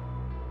decent.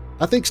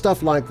 "I think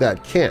stuff like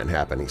that can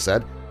happen," he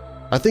said.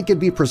 "I think it'd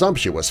be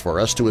presumptuous for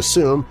us to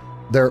assume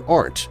there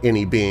aren't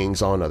any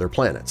beings on other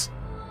planets."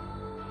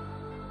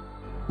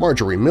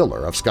 Marjorie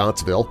Miller of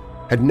Scottsville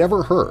had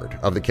never heard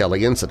of the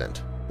Kelly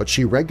incident, but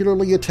she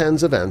regularly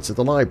attends events at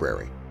the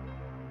library.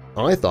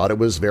 "I thought it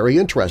was very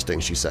interesting,"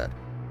 she said.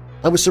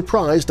 "I was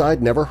surprised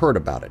I'd never heard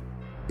about it.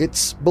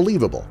 It's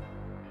believable."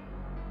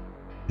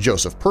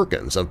 Joseph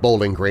Perkins of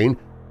Bowling Green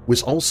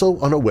was also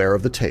unaware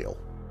of the tale,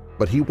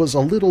 but he was a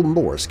little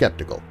more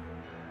skeptical.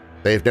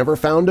 "They've never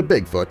found a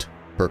Bigfoot,"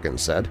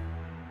 Perkins said.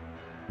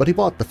 But he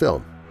bought the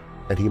film,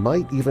 and he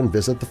might even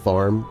visit the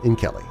farm in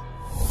Kelly.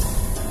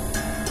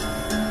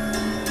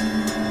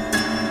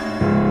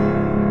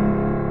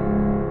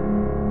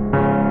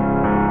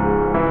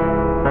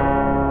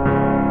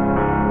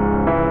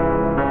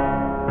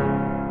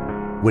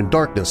 When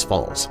Darkness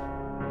Falls,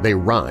 They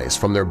rise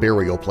from their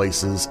burial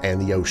places and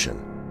the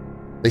ocean.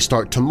 They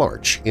start to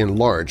march in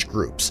large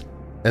groups,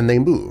 and they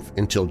move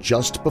until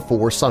just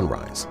before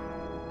sunrise.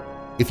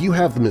 If you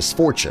have the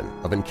misfortune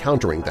of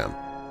encountering them,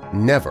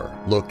 never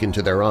look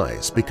into their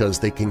eyes because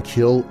they can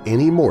kill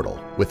any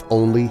mortal with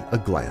only a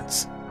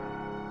glance.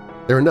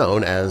 They're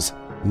known as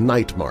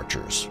Night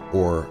Marchers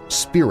or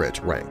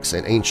Spirit Ranks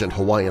in ancient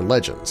Hawaiian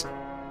legends,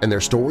 and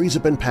their stories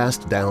have been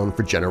passed down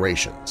for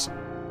generations.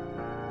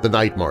 The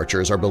Night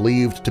Marchers are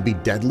believed to be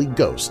deadly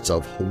ghosts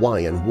of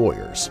Hawaiian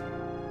warriors.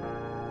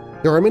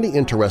 There are many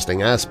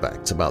interesting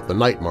aspects about the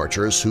Night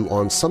Marchers who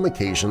on some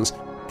occasions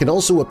can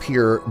also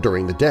appear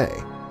during the day.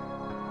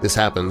 This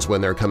happens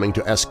when they're coming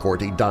to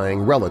escort a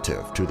dying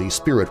relative to the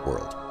spirit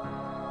world.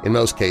 In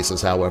most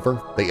cases,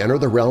 however, they enter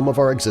the realm of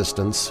our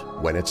existence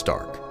when it's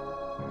dark.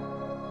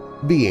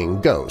 Being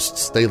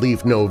ghosts, they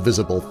leave no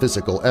visible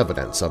physical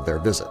evidence of their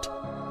visit.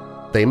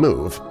 They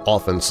move,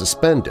 often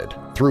suspended,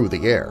 through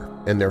the air,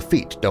 and their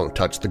feet don't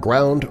touch the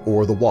ground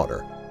or the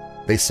water.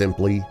 They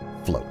simply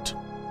float.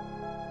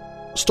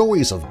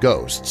 Stories of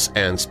ghosts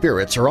and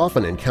spirits are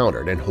often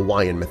encountered in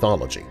Hawaiian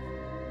mythology.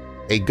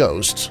 A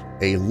ghost,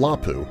 a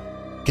lapu,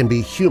 can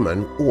be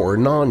human or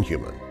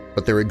non-human,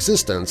 but their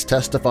existence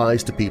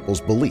testifies to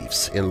people's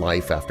beliefs in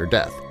life after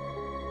death.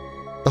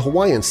 The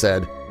Hawaiians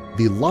said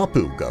the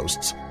lapu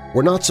ghosts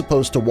were not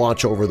supposed to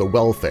watch over the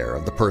welfare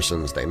of the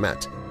persons they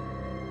met.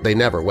 They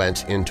never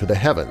went into the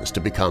heavens to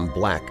become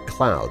black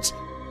clouds,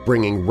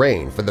 bringing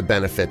rain for the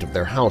benefit of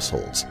their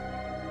households.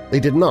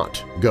 They did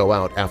not go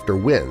out after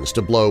winds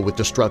to blow with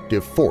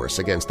destructive force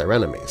against their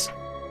enemies.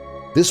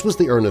 This was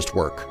the earnest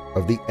work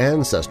of the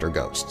ancestor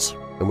ghosts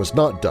and was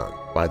not done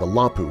by the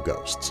lapu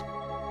ghosts.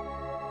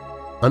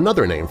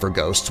 Another name for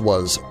ghosts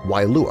was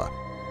wailua,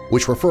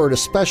 which referred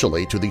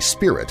especially to the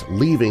spirit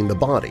leaving the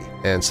body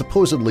and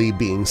supposedly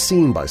being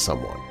seen by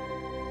someone.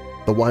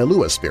 The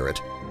wailua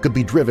spirit could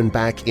be driven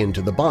back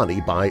into the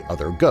body by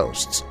other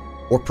ghosts,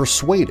 or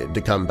persuaded to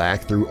come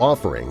back through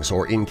offerings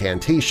or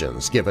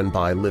incantations given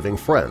by living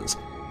friends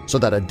so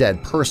that a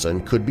dead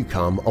person could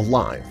become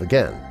alive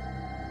again.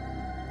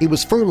 It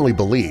was firmly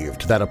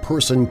believed that a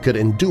person could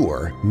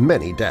endure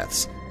many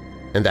deaths,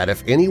 and that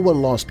if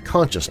anyone lost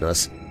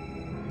consciousness,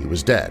 he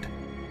was dead,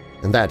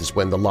 and that is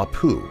when the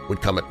lapu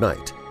would come at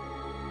night.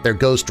 Their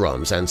ghost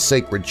drums and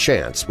sacred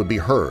chants would be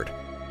heard,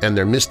 and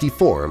their misty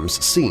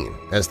forms seen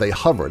as they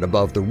hovered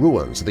above the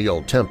ruins of the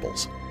old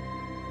temples.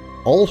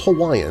 All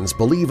Hawaiians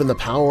believe in the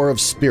power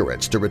of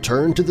spirits to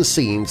return to the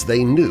scenes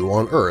they knew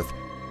on Earth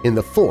in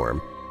the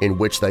form in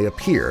which they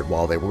appeared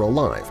while they were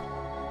alive.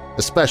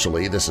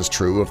 Especially this is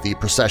true of the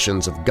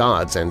processions of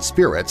gods and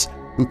spirits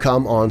who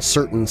come on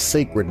certain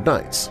sacred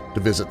nights to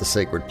visit the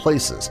sacred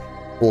places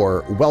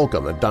or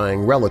welcome a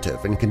dying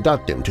relative and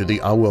conduct him to the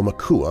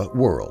Auamakua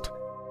world.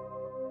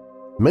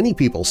 Many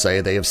people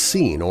say they have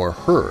seen or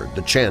heard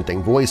the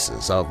chanting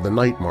voices of the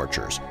Night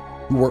Marchers,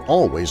 who were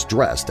always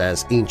dressed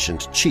as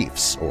ancient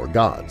chiefs or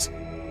gods.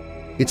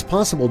 It's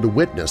possible to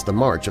witness the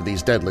march of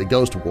these deadly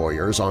ghost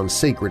warriors on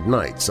sacred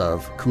nights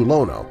of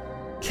Kulono,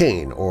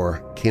 Kane,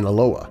 or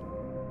Kinaloa.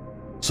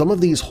 Some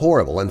of these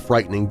horrible and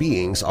frightening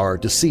beings are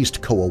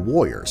deceased Koa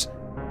warriors.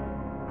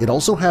 It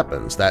also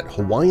happens that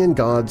Hawaiian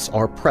gods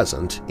are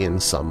present in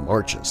some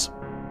marches.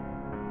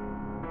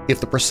 If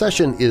the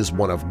procession is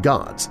one of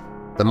gods,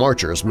 the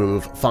marchers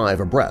move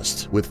 5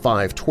 abreast with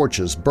 5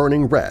 torches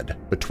burning red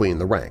between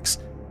the ranks,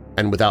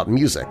 and without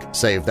music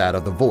save that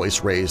of the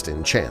voice raised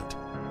in chant.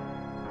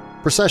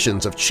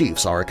 Processions of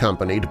chiefs are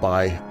accompanied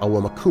by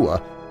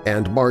Auamakua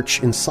and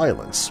march in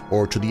silence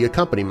or to the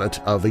accompaniment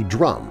of a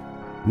drum,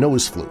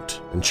 nose flute,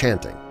 and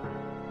chanting.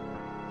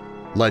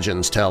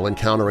 Legends tell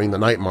encountering the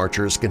Night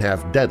Marchers can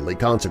have deadly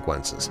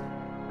consequences,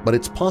 but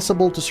it's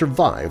possible to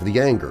survive the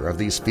anger of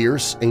these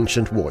fierce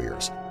ancient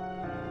warriors.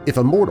 If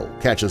a mortal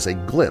catches a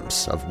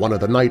glimpse of one of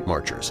the Night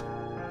Marchers,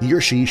 he or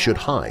she should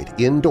hide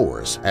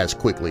indoors as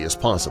quickly as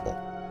possible.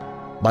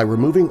 By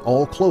removing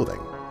all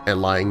clothing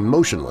and lying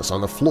motionless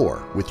on the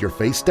floor with your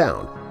face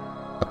down,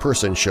 a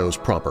person shows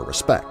proper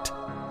respect,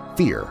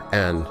 fear,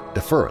 and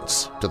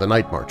deference to the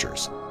Night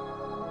Marchers.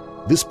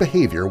 This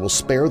behavior will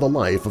spare the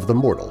life of the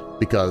mortal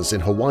because in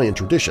Hawaiian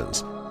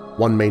traditions,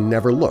 one may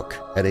never look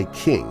at a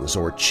king's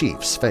or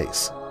chief's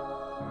face.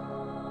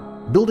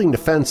 Building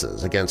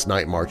defenses against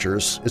Night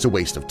Marchers is a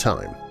waste of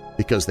time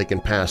because they can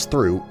pass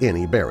through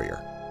any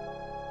barrier.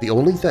 The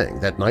only thing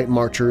that Night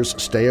Marchers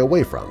stay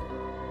away from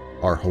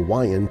are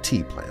Hawaiian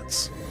tea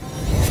plants.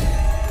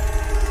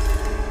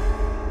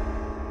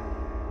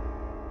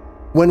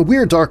 When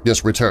Weird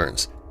Darkness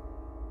returns,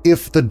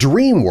 if the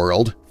dream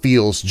world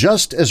feels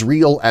just as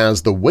real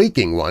as the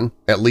waking one,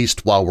 at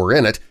least while we're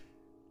in it,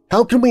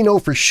 how can we know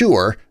for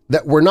sure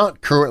that we're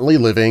not currently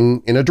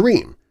living in a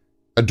dream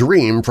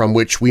from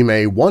which we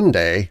may one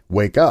day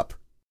wake up?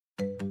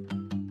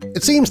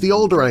 It seems the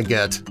older I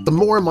get, the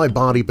more my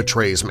body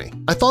betrays me.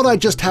 I thought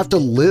I'd just have to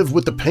live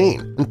with the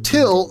pain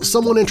until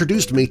someone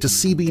introduced me to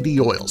CBD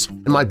oils,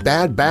 and my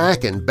bad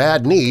back and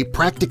bad knee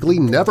practically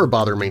never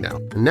bother me now.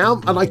 And now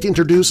I'd like to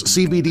introduce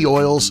CBD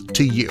oils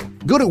to you.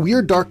 Go to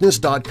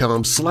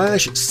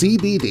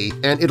WeirdDarkness.com/CBD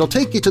and it'll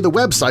take you to the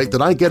website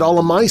that I get all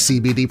of my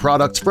CBD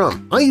products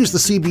from. I use the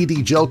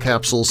CBD gel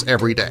capsules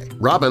every day.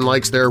 Robin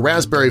likes their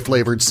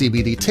raspberry-flavored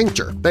CBD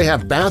tincture. They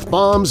have bath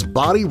bombs,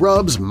 body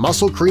rubs,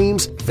 muscle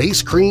creams,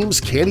 face creams,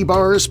 candy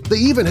bars. They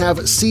even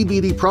have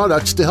CBD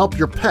products to help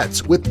your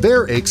pets with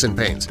their aches and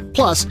pains.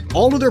 Plus,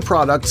 all of their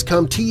products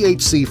come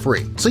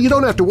THC-free, so you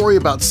don't have to worry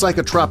about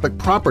psychotropic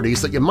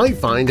properties that you might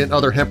find in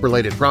other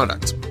hemp-related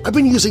products. I've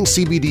been using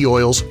CBD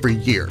oils for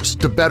years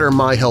to better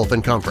my health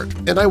and comfort,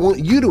 and I want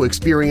you to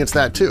experience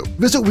that too.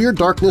 Visit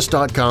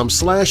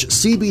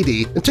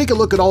WeirdDarkness.com/CBD and take a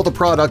look at all the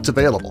products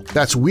available.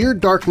 That's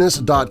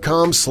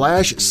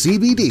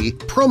WeirdDarkness.com/CBD,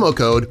 promo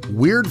code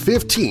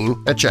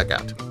WEIRD15 at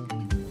checkout.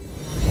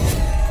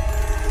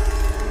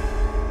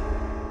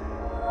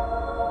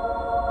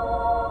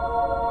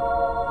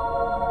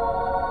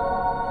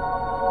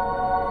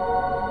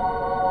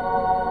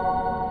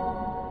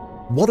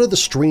 One of the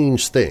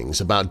strange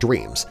things about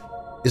dreams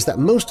is that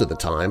most of the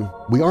time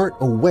we aren't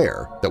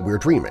aware that we're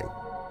dreaming.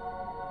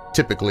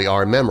 Typically,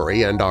 our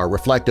memory and our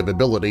reflective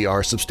ability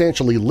are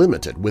substantially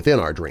limited within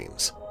our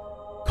dreams,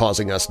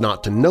 causing us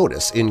not to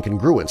notice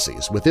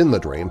incongruencies within the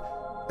dream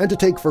and to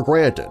take for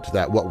granted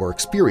that what we're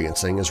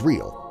experiencing is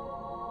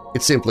real.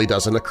 It simply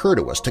doesn't occur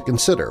to us to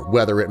consider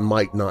whether it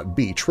might not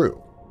be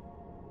true.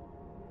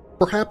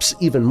 Perhaps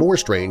even more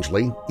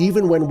strangely,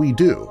 even when we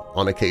do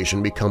on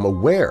occasion become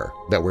aware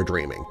that we're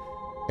dreaming,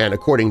 and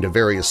according to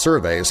various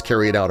surveys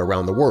carried out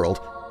around the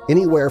world,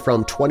 anywhere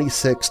from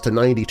 26 to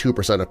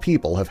 92% of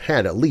people have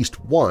had at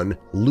least one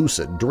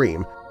lucid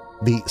dream,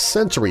 the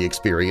sensory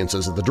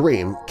experiences of the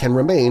dream can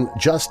remain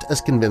just as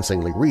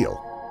convincingly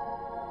real.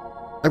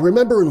 I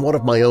remember in one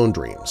of my own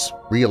dreams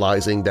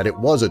realizing that it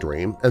was a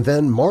dream and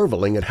then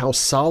marveling at how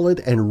solid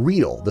and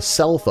real the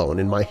cell phone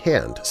in my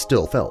hand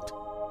still felt.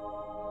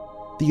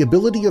 The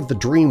ability of the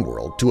dream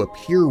world to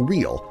appear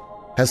real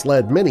has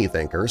led many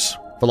thinkers,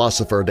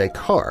 philosopher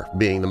Descartes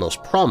being the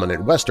most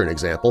prominent Western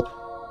example,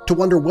 to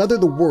wonder whether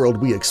the world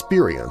we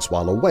experience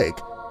while awake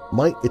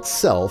might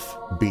itself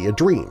be a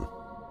dream.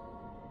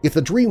 If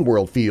the dream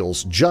world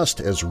feels just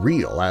as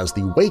real as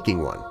the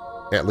waking one,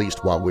 at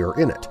least while we're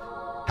in it,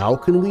 how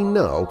can we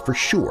know for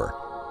sure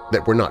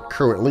that we're not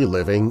currently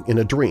living in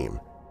a dream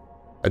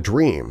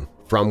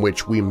from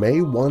which we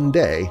may one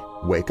day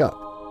wake up?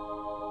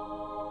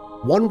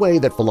 One way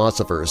that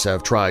philosophers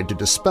have tried to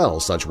dispel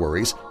such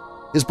worries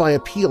is by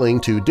appealing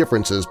to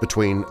differences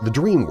between the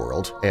dream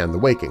world and the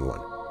waking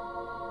one.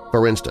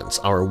 For instance,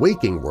 our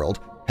waking world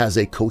has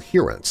a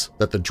coherence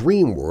that the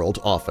dream world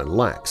often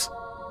lacks.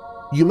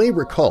 You may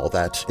recall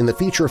that in the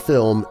feature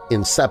film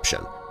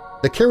Inception,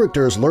 the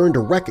characters learn to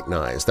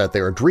recognize that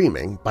they are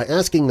dreaming by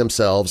asking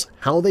themselves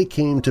how they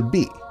came to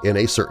be in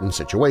a certain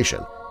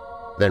situation,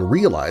 then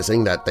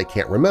realizing that they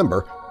can't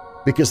remember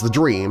because the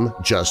dream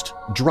just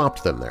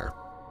dropped them there.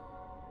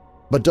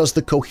 But does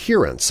the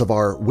coherence of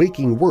our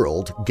waking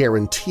world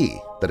guarantee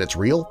that it's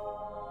real?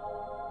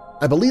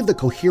 I believe the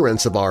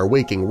coherence of our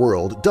waking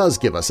world does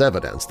give us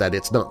evidence that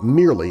it's not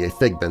merely a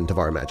figment of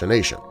our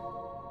imagination.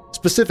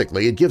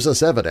 Specifically, it gives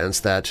us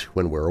evidence that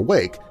when we're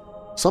awake,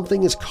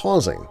 something is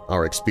causing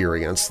our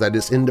experience that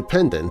is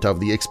independent of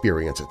the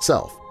experience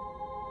itself.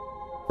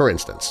 For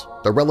instance,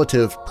 the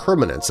relative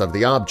permanence of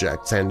the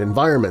objects and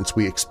environments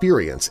we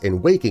experience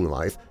in waking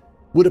life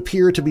would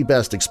appear to be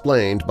best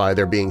explained by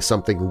there being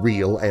something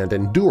real and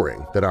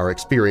enduring that our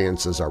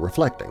experiences are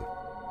reflecting.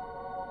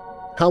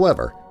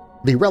 However,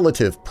 the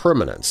relative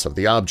permanence of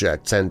the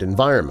objects and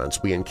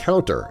environments we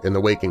encounter in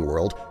the waking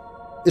world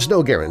is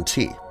no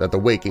guarantee that the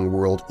waking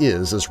world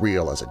is as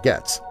real as it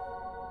gets.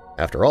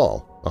 After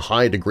all, a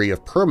high degree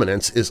of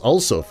permanence is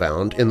also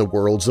found in the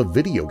worlds of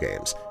video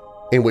games,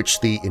 in which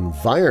the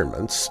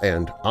environments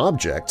and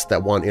objects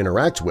that one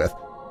interacts with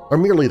are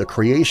merely the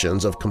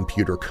creations of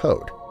computer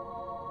code.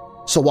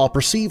 So while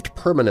perceived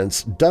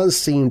permanence does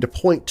seem to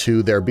point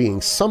to there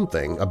being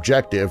something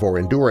objective or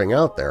enduring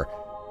out there,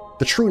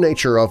 the true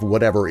nature of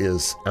whatever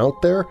is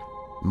out there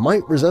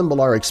might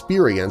resemble our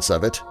experience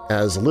of it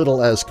as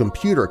little as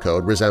computer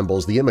code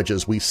resembles the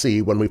images we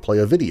see when we play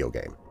a video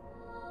game.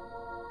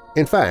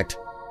 In fact,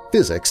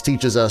 physics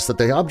teaches us that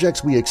the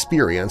objects we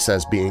experience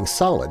as being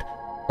solid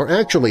are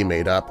actually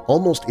made up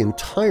almost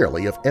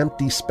entirely of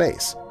empty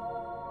space,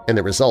 and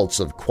the results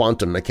of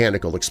quantum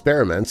mechanical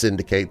experiments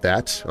indicate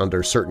that,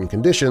 under certain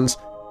conditions,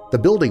 the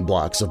building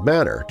blocks of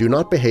matter do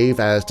not behave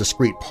as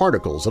discrete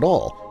particles at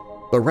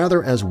all, but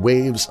rather as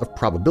waves of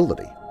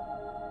probability.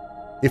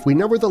 If we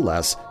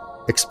nevertheless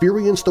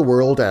experience the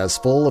world as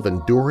full of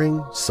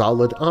enduring,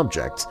 solid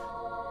objects,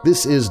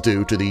 this is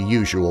due to the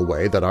usual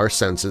way that our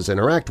senses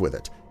interact with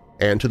it,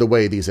 and to the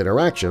way these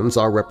interactions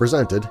are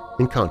represented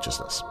in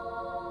consciousness.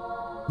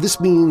 This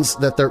means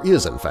that there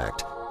is, in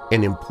fact,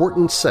 an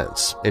important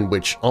sense in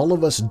which all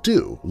of us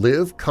do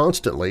live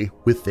constantly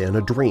within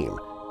a dream,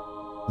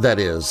 That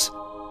is,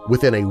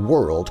 within a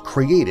world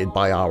created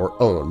by our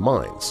own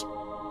minds.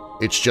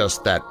 It's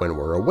just that when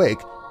we're awake,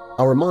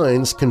 our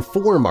minds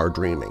conform our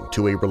dreaming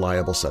to a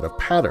reliable set of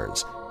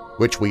patterns,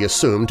 which we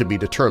assume to be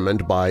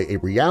determined by a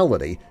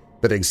reality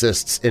that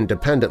exists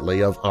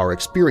independently of our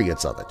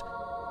experience of it,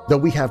 though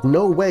we have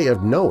no way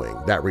of knowing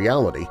that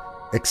reality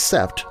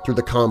except through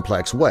the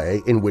complex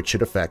way in which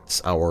it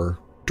affects our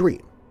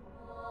dream.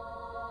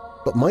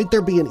 But might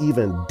there be an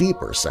even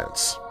deeper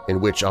sense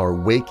in which our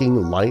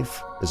waking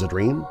life is a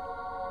dream?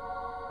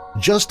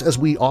 Just as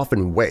we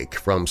often wake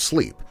from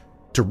sleep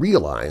to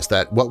realize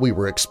that what we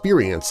were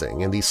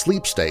experiencing in the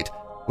sleep state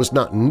was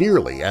not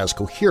nearly as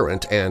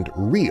coherent and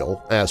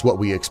real as what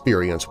we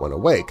experience when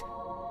awake,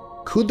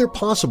 could there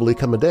possibly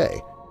come a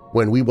day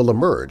when we will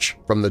emerge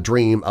from the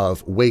dream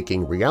of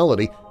waking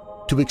reality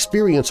to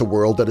experience a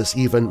world that is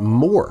even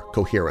more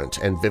coherent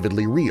and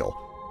vividly real,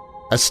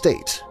 a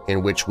state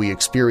in which we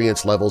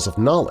experience levels of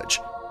knowledge,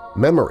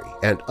 memory,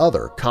 and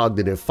other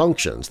cognitive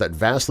functions that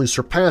vastly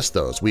surpass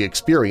those we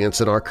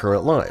experience in our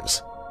current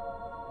lives?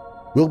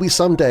 Will we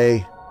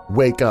someday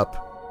wake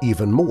up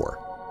even more?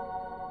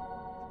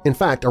 In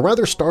fact, a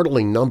rather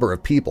startling number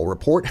of people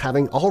report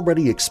having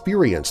already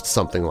experienced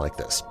something like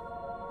this.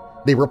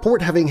 They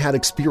report having had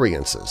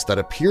experiences that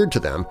appeared to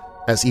them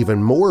as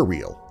even more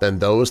real than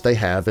those they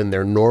have in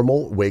their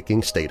normal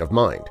waking state of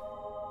mind.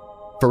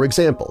 For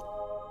example,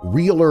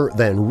 realer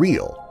than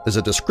real is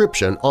a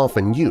description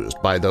often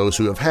used by those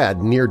who have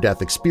had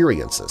near-death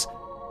experiences,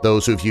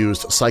 those who've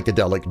used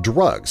psychedelic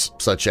drugs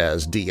such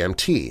as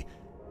DMT,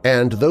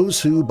 and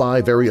those who,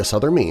 by various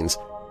other means,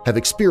 have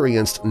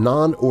experienced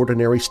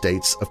non-ordinary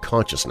states of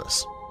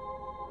consciousness.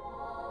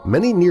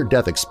 Many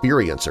near-death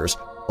experiencers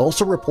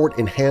also report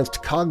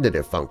enhanced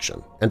cognitive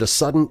function and a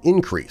sudden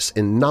increase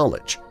in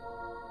knowledge.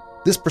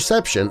 This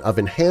perception of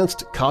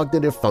enhanced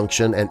cognitive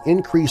function and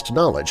increased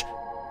knowledge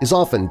is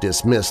often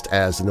dismissed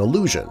as an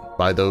illusion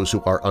by those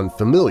who are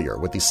unfamiliar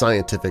with the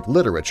scientific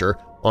literature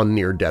on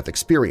near-death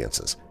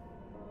experiences.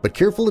 But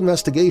careful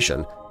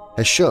investigation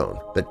has shown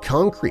that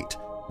concrete,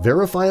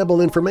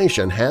 verifiable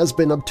information has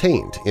been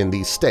obtained in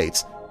these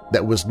states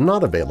that was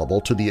not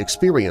available to the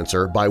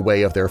experiencer by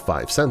way of their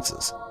five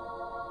senses.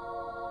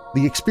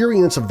 The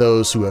experience of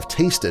those who have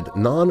tasted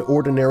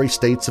non-ordinary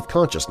states of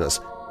consciousness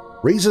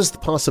raises the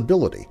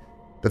possibility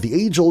that the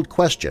age-old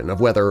question of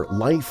whether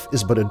life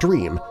is but a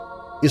dream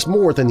is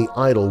more than the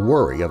idle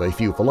worry of a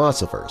few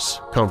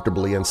philosophers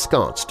comfortably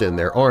ensconced in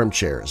their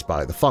armchairs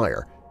by the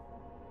fire.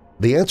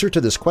 The answer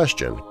to this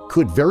question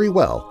could very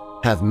well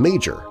have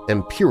major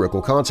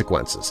empirical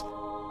consequences,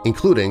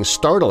 including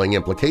startling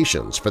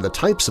implications for the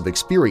types of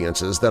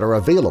experiences that are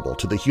available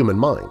to the human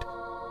mind.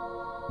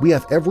 We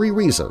have every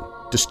reason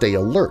to stay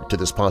alert to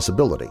this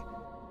possibility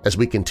as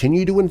we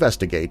continue to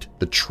investigate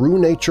the true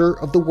nature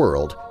of the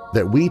world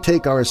that we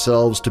take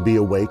ourselves to be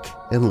awake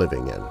and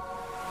living in.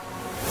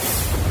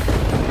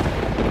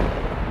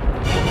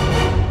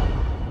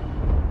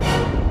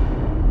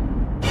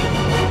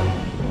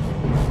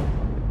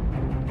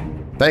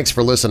 Thanks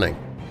for listening.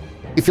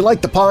 If you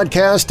like the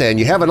podcast and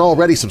you haven't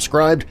already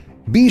subscribed,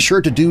 be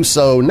sure to do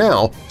so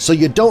now so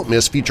you don't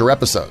miss future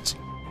episodes.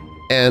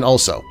 And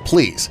also,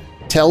 please,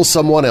 tell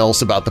someone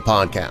else about the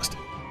podcast.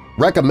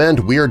 Recommend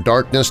Weird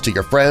Darkness to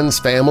your friends,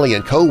 family,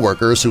 and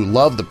coworkers who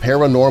love the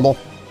paranormal,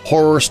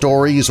 horror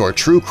stories, or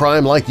true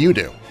crime like you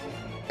do.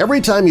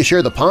 Every time you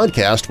share the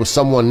podcast with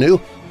someone new,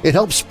 it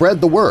helps spread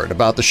the word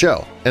about the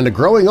show, and a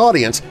growing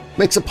audience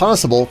makes it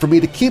possible for me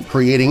to keep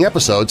creating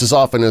episodes as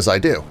often as I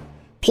do.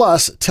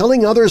 Plus,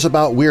 telling others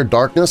about Weird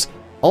Darkness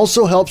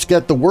also helps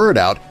get the word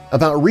out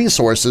about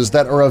resources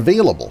that are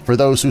available for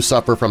those who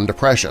suffer from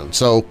depression,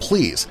 so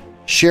please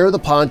share the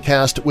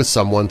podcast with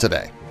someone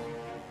today.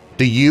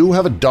 Do you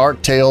have a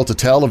dark tale to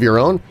tell of your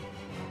own?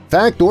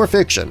 Fact or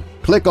fiction,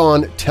 click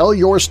on Tell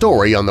Your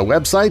Story on the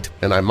website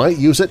and I might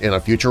use it in a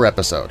future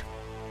episode.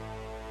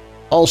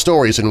 All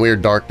stories in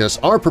Weird Darkness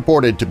are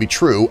purported to be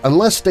true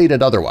unless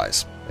stated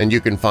otherwise, and you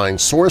can find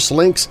source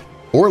links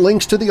or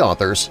links to the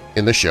authors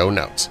in the show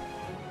notes.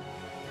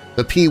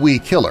 The Pee-wee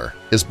Killer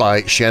is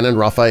by Shannon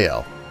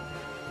Raphael.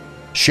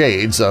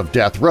 Shades of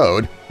Death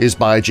Road is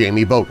by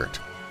Jamie Bogart.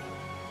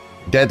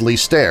 Deadly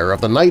Stare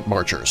of the Night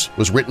Marchers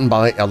was written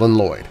by Ellen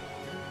Lloyd.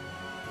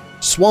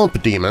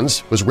 Swamp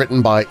Demons was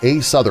written by A.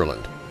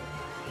 Sutherland.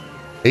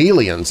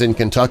 Aliens in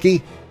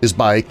Kentucky is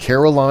by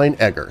Caroline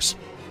Eggers.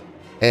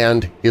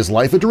 And Is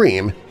Life a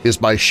Dream is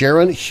by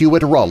Sharon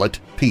Hewitt Rowlett,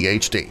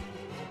 Ph.D.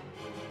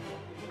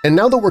 And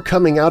now that we're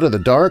coming out of the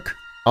dark,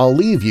 I'll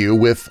leave you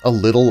with a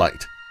little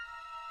light.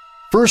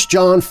 1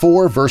 John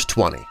 4, verse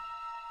 20.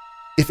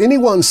 If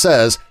anyone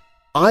says,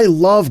 "I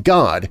love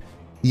God,"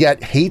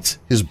 yet hates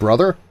his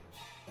brother,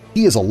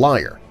 he is a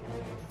liar.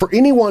 For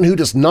anyone who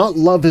does not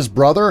love his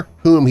brother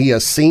whom he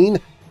has seen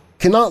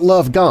cannot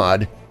love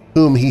God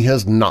whom he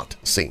has not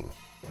seen.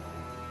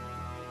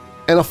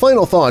 And a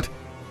final thought,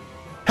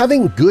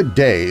 having good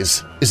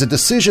days is a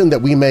decision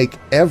that we make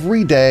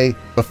every day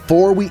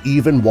before we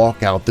even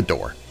walk out the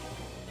door.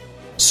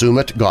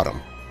 Sumit Gautam.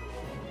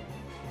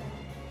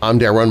 I'm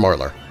Darren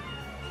Marlar.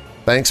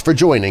 Thanks for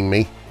joining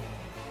me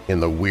in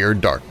the Weird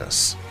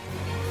Darkness.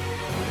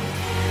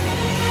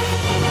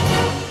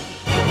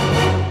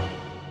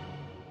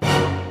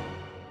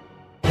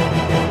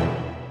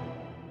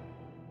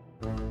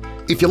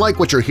 If you like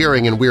what you're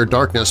hearing in Weird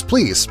Darkness,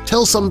 please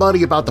tell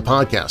somebody about the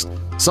podcast,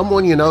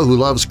 someone you know who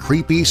loves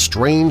creepy,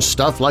 strange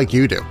stuff like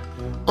you do.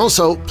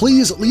 Also,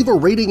 please leave a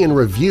rating and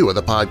review of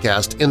the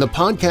podcast in the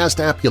podcast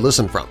app you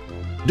listen from.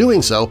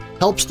 Doing so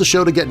helps the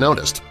show to get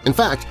noticed. In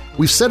fact,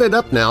 we've set it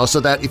up now so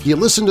that if you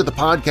listen to the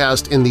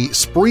podcast in the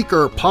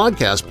Spreaker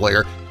podcast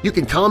player, you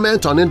can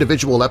comment on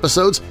individual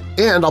episodes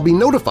and I'll be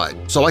notified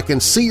so I can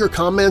see your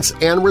comments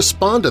and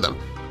respond to them.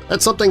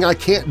 That's something I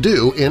can't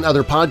do in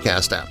other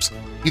podcast apps.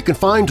 You can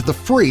find the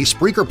free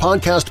Spreaker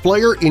podcast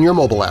player in your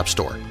mobile app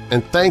store.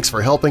 And thanks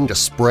for helping to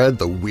spread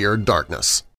the Weird Darkness.